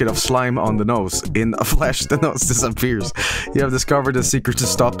a bucket of slime on the nose. In a flash, the nose disappears. You have discovered the secret to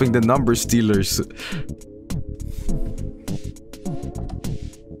stopping the number stealers.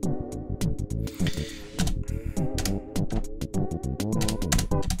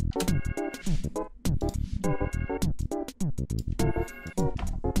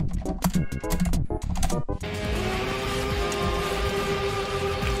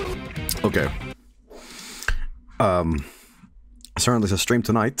 Okay. Certainly there's a stream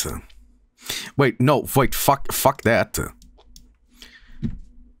tonight. Wait, no, wait, fuck that.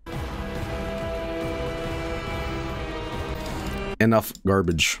 Enough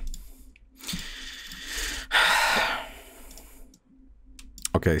garbage.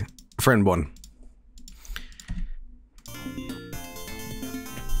 Okay, friend one.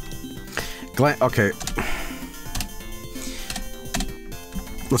 Okay.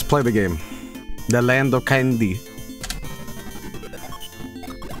 Let's play the game. The land of candy.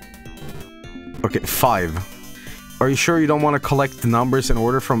 Okay, 5. Are you sure you don't want to collect the numbers in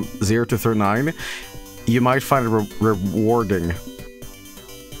order from 0 to 39? You might find it rewarding.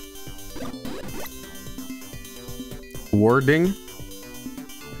 Wording?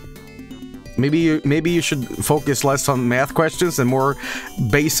 Maybe you should focus less on math questions and more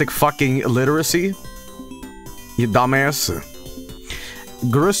basic fucking literacy. You dumbass.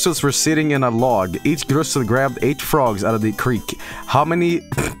 Grussels were sitting in a log. Each Grussel grabbed 8 frogs out of the creek. How many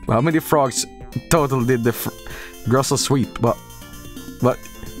frogs total did the Grussel sweep? But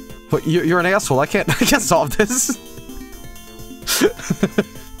you're an asshole. I can't solve this.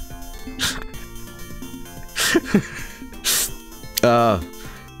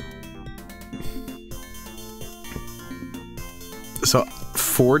 So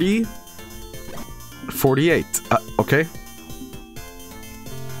 40, 48. Okay.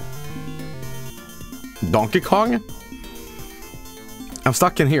 Donkey Kong? I'm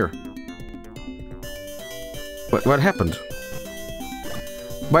stuck in here. What happened?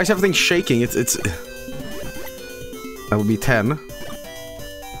 Why is everything shaking? It's that would be 10.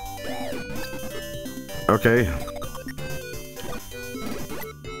 Okay.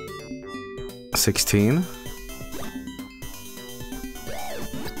 16.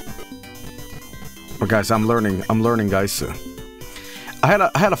 Oh, guys, I'm learning, guys. I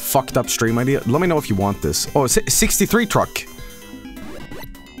had a fucked up stream idea. Let me know if you want this. Oh, 63 truck.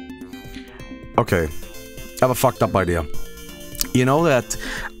 Okay. I have a fucked up idea. You know that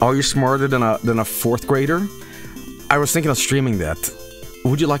Are You Smarter Than a 4th grader? I was thinking of streaming that.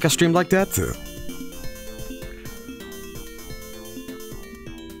 Would you like a stream like that?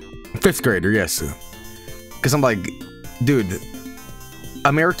 5th grader, yes. Because I'm like, dude,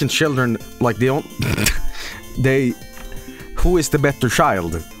 American children, like, they don't... Who is the better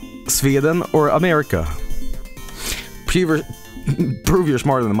child? Sweden or America? Prove you're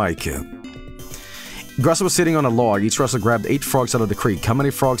smarter than Mike. Grussel was sitting on a log. Each Grussel grabbed 8 frogs out of the creek. How many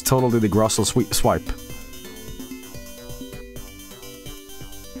frogs total did the Grussel swipe?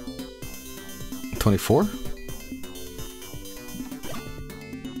 24?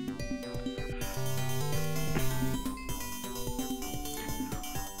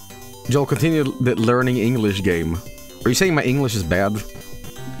 Joel, continue the learning English game. Are you saying my English is bad?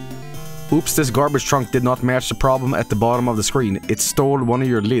 Oops, this garbage trunk did not match the problem at the bottom of the screen. It stole one of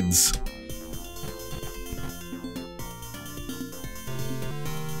your lids.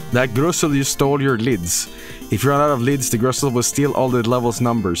 That Grussel, you stole your lids. If you run out of lids, the Grussel will steal all the level's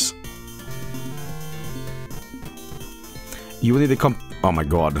numbers. You will need to oh my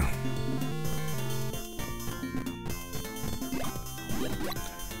god.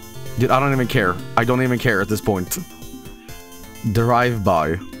 Dude, I don't even care. I don't even care at this point. Derive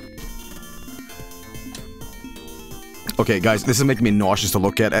by. Okay, guys, this is making me nauseous to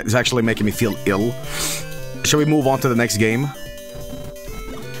look at. It's actually making me feel ill. Shall we move on to the next game?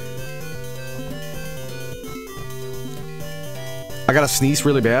 I gotta sneeze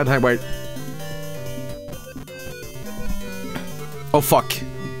really bad. Hey, wait. Oh, fuck.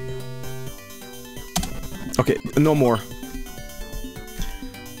 Okay, no more.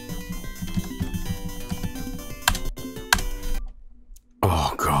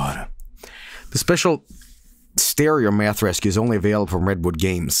 Oh, God. The special stereo math rescue is only available from Redwood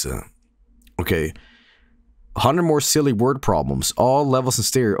Games. Okay. 100 more silly word problems. All levels in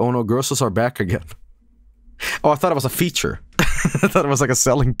stereo. Oh no, Grussels are back again. Oh, I thought it was a feature. I thought it was like a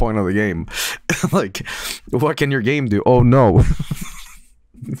selling point of the game. Like, what can your game do? Oh no.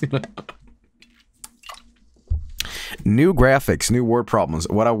 New graphics, new word problems.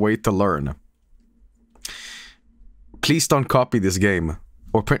 What a way to learn. Please don't copy this game.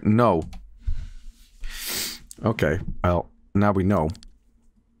 Or print. No. Okay. Well, now we know.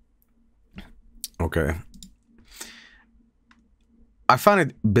 Okay. I find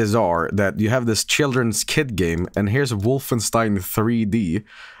it bizarre that you have this children's kid game, and here's Wolfenstein 3D.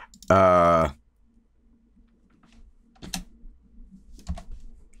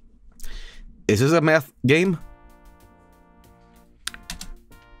 Is this a math game?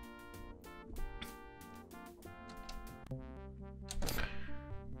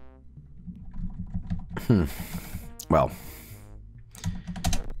 Well.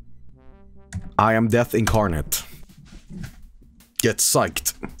 I am death incarnate. Get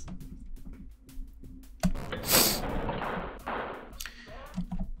psyched.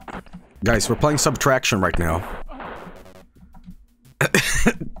 Guys, we're playing Subtraction right now.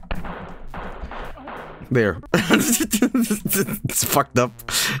 There. It's fucked up.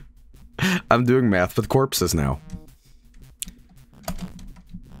 I'm doing math with corpses now.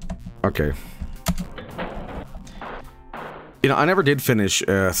 Okay. You know, I never did finish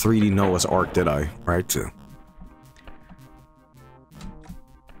 3D Noah's Ark, did I? Right?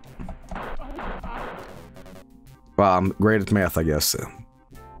 Well, I'm great at math, I guess.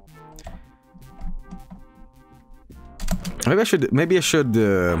 Maybe I should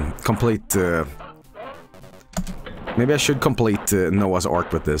complete Noah's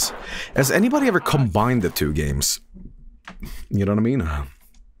Ark with this. Has anybody ever combined the two games? You know what I mean?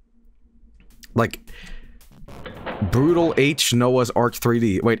 Like Brutal H Noah's Ark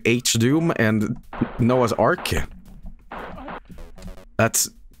 3D. Wait, H Doom and Noah's Ark? That's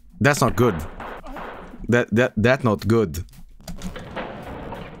not good. That's not good.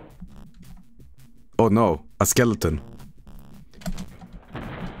 Oh no, a skeleton.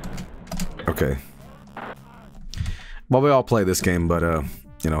 Okay. Well, we all play this game, but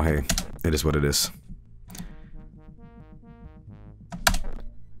you know, hey, it is what it is.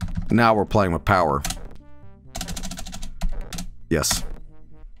 Now we're playing with power. Yes.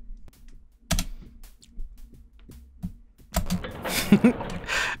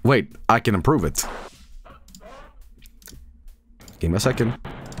 Wait, I can improve it. Give me a second.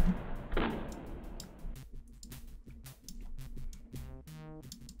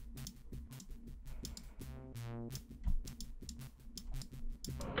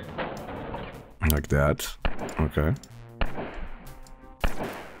 Like that. Okay.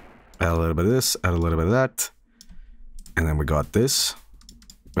 Add a little bit of this, add a little bit of that. And then we got this.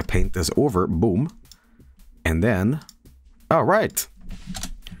 I paint this over, boom. And then... Alright.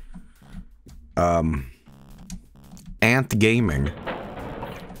 Ant Gaming.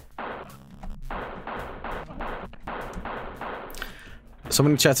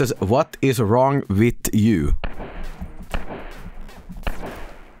 Someone in the chat says, what is wrong with you?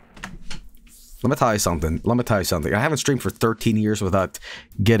 Let me tell you something. I haven't streamed for 13 years without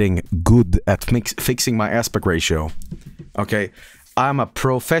getting good at fixing my aspect ratio. Okay? I'm a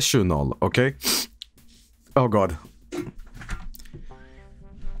professional, okay? Oh god.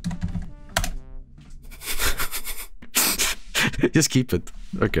 Just keep it.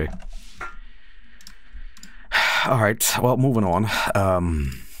 Okay. Alright, well, moving on.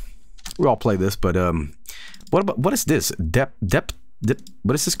 We all play this, but what is this?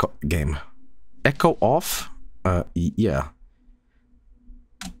 What is this game? Echo off? Yeah.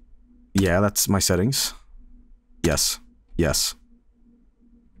 Yeah, that's my settings. Yes. Yes.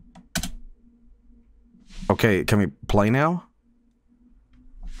 Okay, can we play now?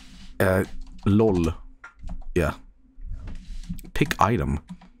 LOL. Yeah. Pick item.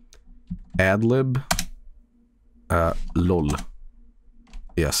 Adlib. LOL.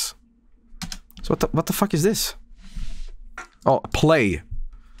 Yes. So what the fuck is this? Oh, play.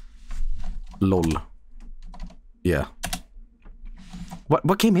 LOL. Yeah.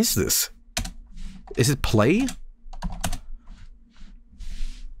 What game is this? Is it play?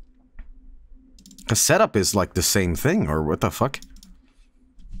 The setup is like the same thing, or what the fuck?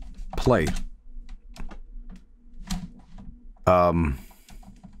 Play.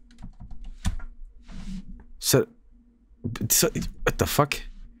 So what the fuck?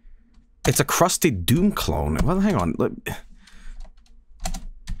 It's a crusty Doom clone. Well, hang on. What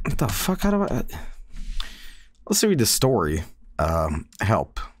the fuck? How do I... Let's read the story.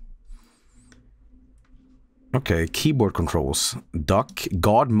 Help. Okay, keyboard controls. Duck,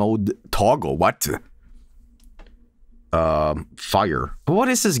 God mode, toggle. What? Fire. What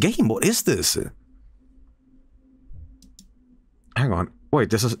is this game? What is this? Hang on. Wait,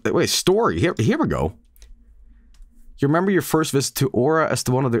 this is... Wait, story. Here we go. You remember your first visit to Aura as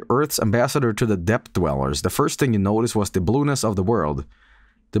one of the Earth's ambassador to the Depth Dwellers. The first thing you noticed was the blueness of the world.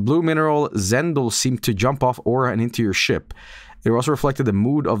 The blue mineral Zendel seemed to jump off Aura and into your ship. It also reflected the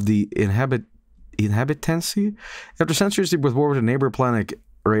mood of the inhabitancy. After centuries with war with the neighbor planet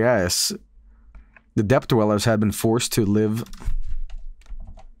Reyes, the Depth Dwellers had been forced to live...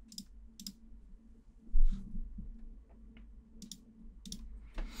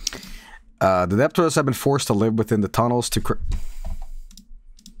 the Depth Dwellers have been forced to live within the tunnels to...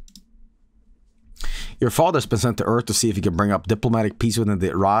 Your father's been sent to Earth to see if he can bring up diplomatic peace within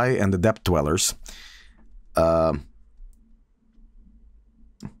the Rye and the Depth Dwellers. Wait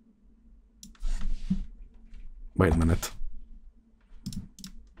a minute.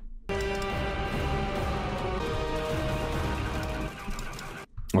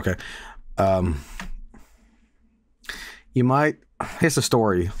 Okay. You might... Here's the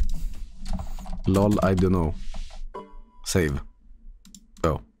story. Lol, I don't know. Save.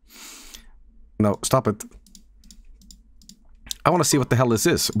 Oh. No, stop it. I want to see what the hell is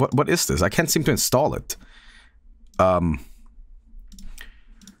this. What is this? I can't seem to install it.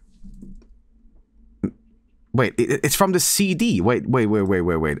 Wait, it's from the CD. Wait.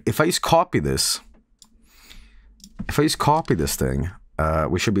 If I just copy this... If I just copy this thing,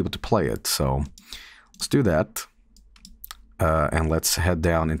 we should be able to play it. So, let's do that. And let's head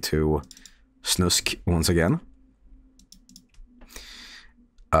down into Snusk once again.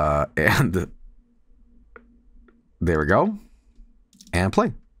 And... There we go. And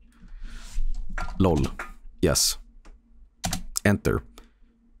play. LOL. Yes. Enter.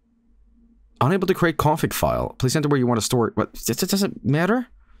 Unable to create config file. Please enter where you want to store it. What? Does it matter?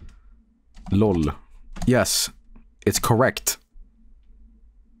 Lol. Yes. It's correct.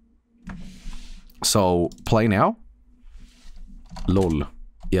 So, play now? Lol.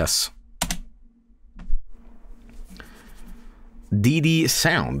 Yes. DD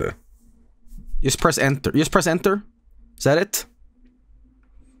sound. Just press enter. Just press enter. Is that it?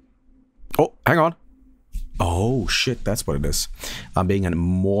 Oh, hang on. Oh, shit. That's what it is. I'm being a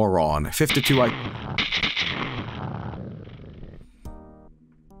moron. 52,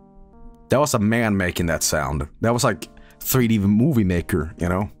 That was a man making that sound. That was like 3D movie maker, you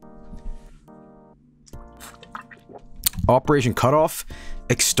know? Operation Cutoff,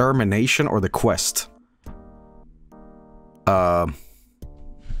 Extermination, or The Quest?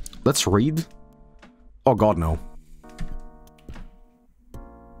 Let's read. Oh god, no.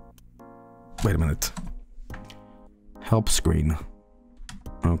 Wait a minute. Help screen.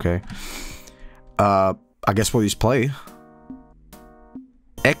 Okay. I guess we'll just play.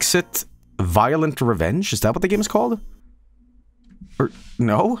 Exit Violent Revenge? Is that what the game is called? Or,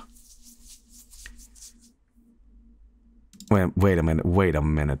 no? Wait a minute, wait a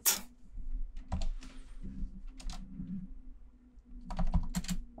minute.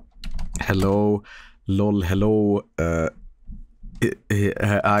 Hello, lol, hello, I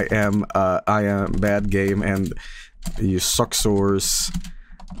am bad game and you suck source,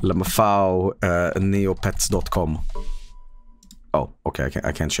 lamafau, neopets.com. Oh, okay,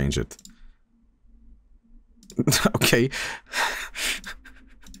 I can't change it. Okay.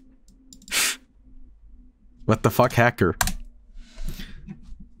 What the fuck, hacker?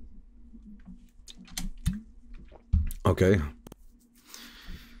 Okay.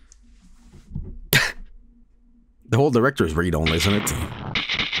 The whole director is read-only, isn't it?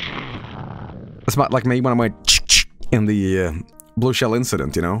 It's not like me when I went in the Blue Shell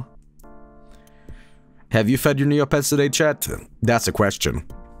incident, you know? Have you fed your Neopets today, chat? That's a question.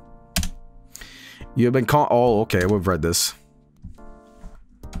 You've been oh, okay, we've read this.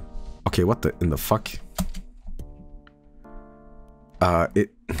 Okay, what in the fuck?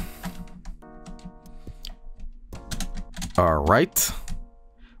 Alright.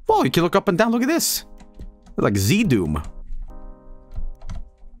 Whoa, you can look up and down, look at this. Like Z-Doom.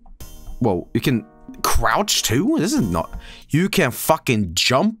 Whoa, you can crouch too? This is not... You can fucking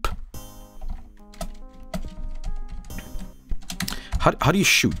jump? How do you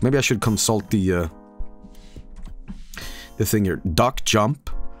shoot? Maybe I should consult the thing here. Duck, jump.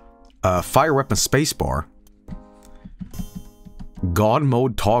 Fire weapon spacebar. God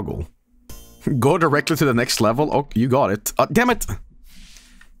mode toggle. Go directly to the next level. Oh, you got it. Damn it!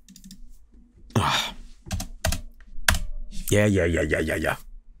 Yeah.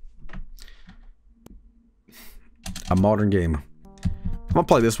 A modern game. I'm gonna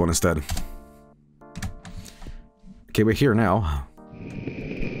play this one instead. Okay, we're here now.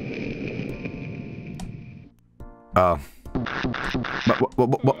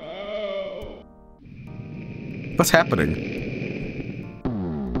 What? What's happening?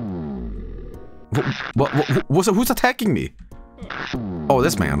 Who's attacking me? Oh,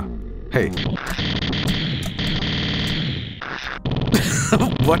 this man. Hey.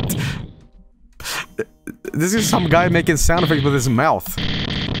 What? This is some guy making sound effects with his mouth.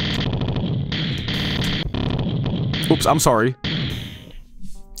 Oops, I'm sorry.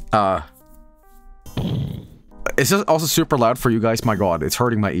 Is this also super loud for you guys? My god, it's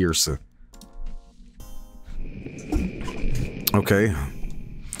hurting my ears. Okay.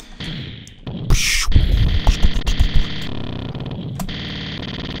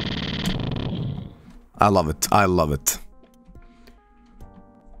 I love it. I love it.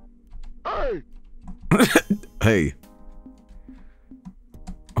 Hey! Hey.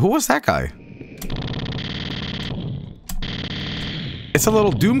 Who was that guy? It's a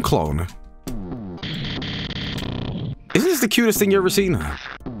little Doom clone. Isn't this the cutest thing you ever seen?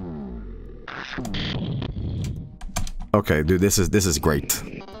 Okay, dude, this is great.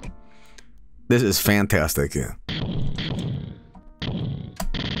 This is fantastic.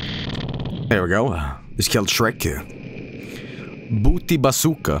 There we go. Just killed Shrek. Booty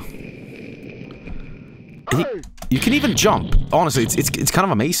bazooka. You can even jump. Honestly, it's kind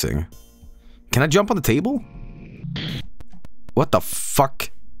of amazing. Can I jump on the table? What the fuck?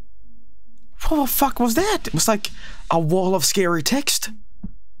 What the fuck was that? It was like a wall of scary text.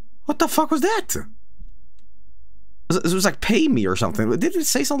 What the fuck was that? It was like pay me or something. Did it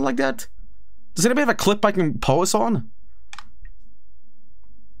say something like that? Does anybody have a clip I can pause on?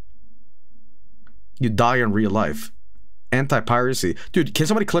 You die in real life. Anti-piracy. Dude, can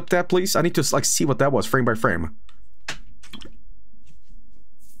somebody clip that, please? I need to, like, see what that was, frame by frame.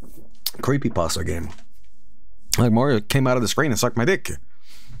 Creepypasta game. Like Mario came out of the screen and sucked my dick.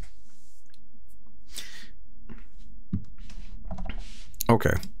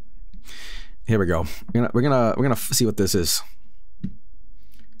 Okay. Here we go. We're gonna see what this is.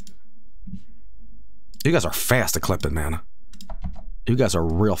 You guys are fast at clipping, man. You guys are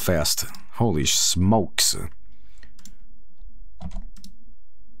real fast. Holy smokes.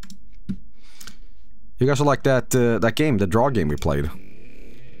 You guys are like that game, the draw game we played.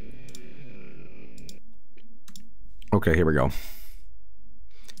 Okay, here we go.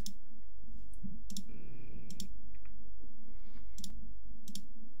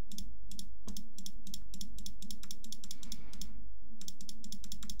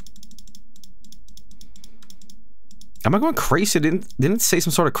 Am I going crazy? Didn't it say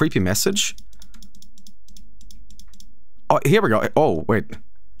some sort of creepy message? Oh, here we go. Oh, wait.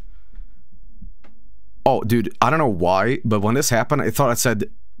 Oh, dude, I don't know why, but when this happened, I thought it said,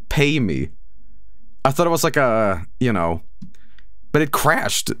 pay me. I thought it was like a, you know, but it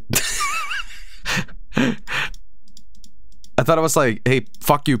crashed. I thought it was like, hey,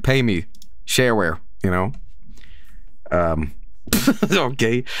 fuck you, pay me. Shareware, you know?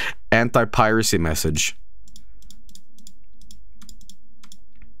 Okay. Anti-piracy message.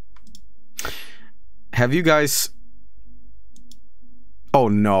 Have you guys... Oh,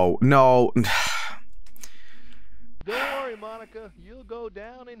 no. No. Don't worry, Monica. You'll go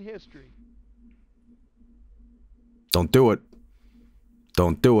down in history. Don't do it.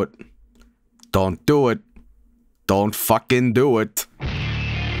 Don't do it. Don't do it. Don't fucking do it.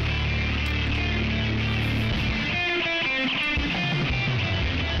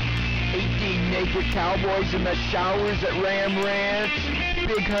 18 naked cowboys in the showers at Ram Ranch.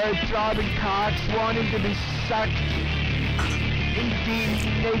 Big herd throbbing cocks wanting to be sucked.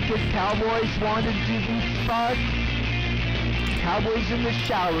 18 naked cowboys wanted to be fucked. Cowboys in the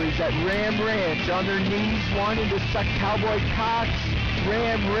showers at Ram Ranch on their knees wanting to suck cowboy cocks.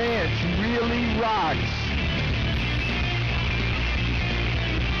 Ram Ranch really rocks.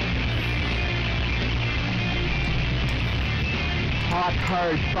 Hot,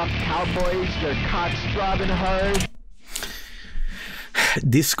 hard, fuck cowboys, their cocks throbbing hard.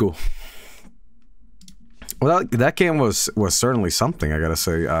 Disco. Well, that game was certainly something, I gotta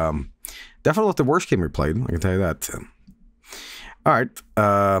say. Definitely not the worst game we played, I can tell you that. Alright,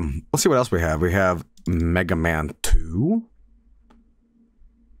 let's see what else we have. We have Mega Man 2.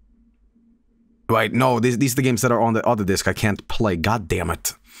 Right, no, these are the games that are on the other disc I can't play. God damn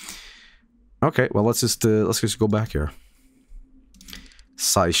it. Okay, well, let's just go back here.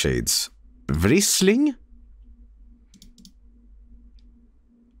 CyShades. Vrisling?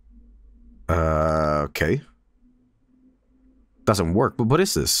 Okay. Doesn't work, but what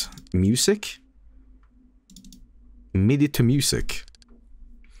is this? Music? MIDI to music.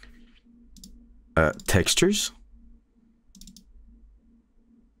 Textures?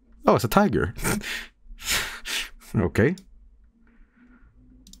 Oh, it's a tiger. Okay.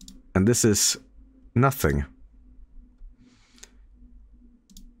 And this is nothing.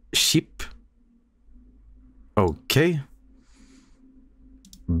 Ship. Okay.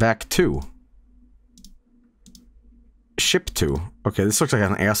 Back 2. Ship 2. Okay, this looks like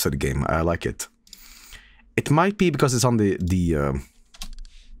an acid game. I like it. It might be because it's on the D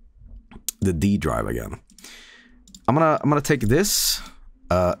drive again. I'm gonna take this,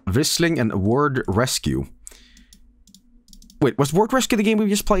 Whistling and Word Rescue. Wait, was Word Rescue the game we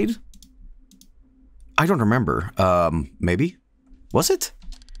just played? I don't remember. Maybe? Was it?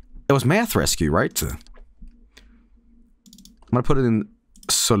 It was Math Rescue, right? I'm gonna put it in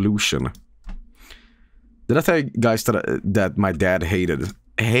Solution. Did I tell you guys that my dad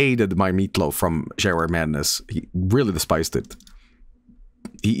hated my meatloaf from Shareware Madness? He really despised it.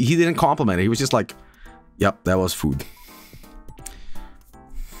 He didn't compliment it. He was just like, yep, that was food.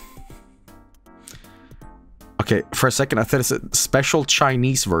 Okay, for a second I thought it's a special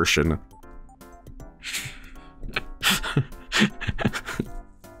Chinese version.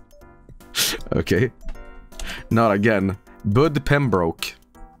 Okay. Not again. Bud Pembroke.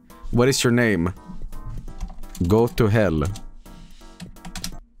 What is your name? Go to hell.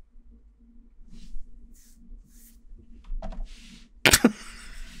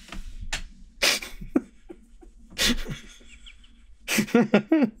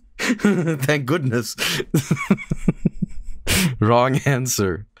 Thank goodness. Wrong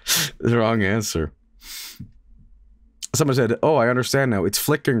answer. Wrong answer. Someone said, oh, I understand now. It's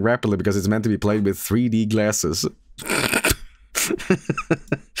flickering rapidly because it's meant to be played with 3D glasses.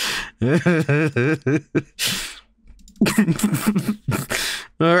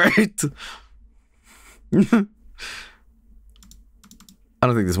 Alright. I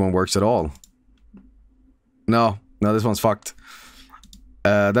don't think this one works at all. No, this one's fucked.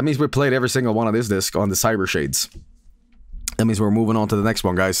 That means we played every single one of this disc on the CyShades. That means we're moving on to the next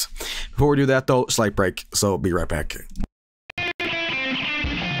one, guys. Before we do that, though, slight break, so be right back.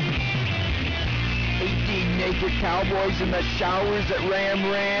 18 naked cowboys in the showers at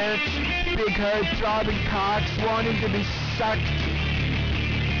Ram Ranch. Big head throbbing cocks wanting to be sucked.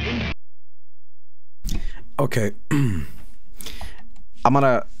 Okay. I'm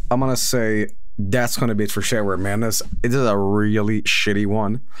gonna say that's gonna be it for Shareware Madness. It is a really shitty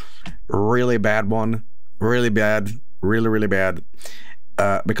one. Really bad one. Really bad. Really bad.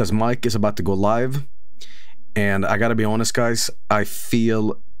 Because Mike is about to go live. And I gotta be honest, guys, I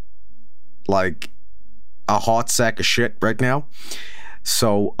feel like a hot sack of shit right now.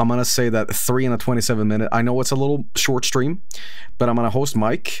 So I'm gonna say that 3 and a 27-minute. I know it's a little short stream, but I'm gonna host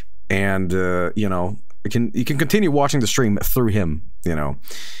Mike, and you know, you can continue watching the stream through him, you know,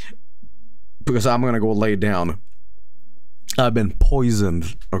 because I'm gonna go lay down. I've been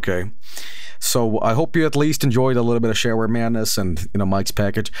poisoned. Okay. So I hope you at least enjoyed a little bit of Shareware Madness and, you know, Mike's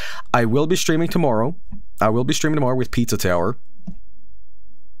package. I will be streaming tomorrow. I will be streaming tomorrow with Pizza Tower.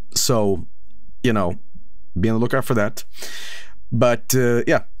 So, you know, be on the lookout for that. But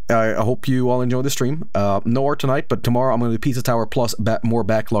yeah, I hope you all enjoy the stream. No art tonight, but tomorrow I'm going to do Pizza Tower plus more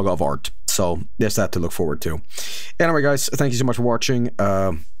backlog of art. So there's that to look forward to. Anyway, guys, thank you so much for watching.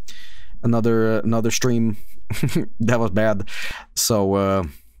 Another stream that was bad. So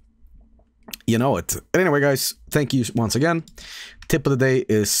you know it. Anyway, guys, thank you once again. Tip of the day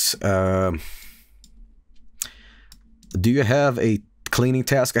is, do you have a cleaning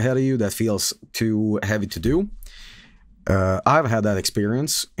task ahead of you that feels too heavy to do? I've had that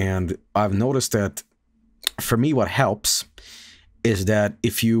experience, and I've noticed that for me what helps is that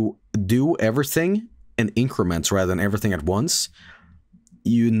if you do everything in increments rather than everything at once,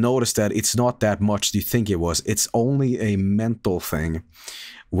 you notice that it's not that much you think it was. It's only a mental thing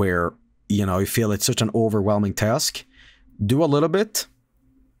where, you know, you feel it's such an overwhelming task. Do a little bit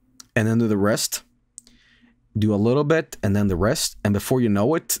and then do the rest. Do a little bit and then the rest. And before you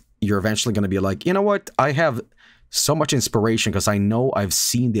know it, you're eventually going to be like, you know what? I have so much inspiration because I know I've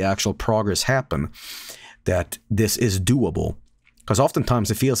seen the actual progress happen that this is doable. Because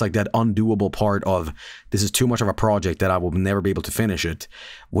oftentimes it feels like that undoable part of this is too much of a project that I will never be able to finish it.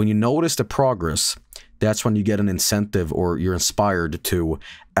 When you notice the progress, that's when you get an incentive or you're inspired to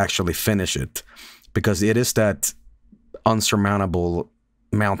actually finish it. Because it is that unsurmountable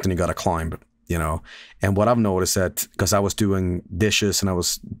mountain you got to climb, you know. And what I've noticed that, because I was doing dishes and I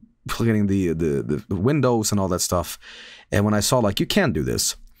was cleaning the windows and all that stuff, and when I saw like, you can do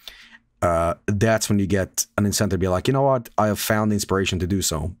this, that's when you get an incentive to be like, you know what, I have found the inspiration to do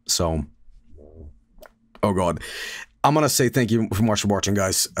so. So, oh god, I'm gonna say thank you so much for watching,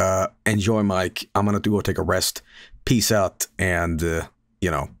 guys. Enjoy Mike. I'm gonna go take a rest. Peace out, and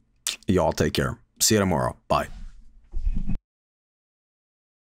you know, y'all take care. See you tomorrow. Bye.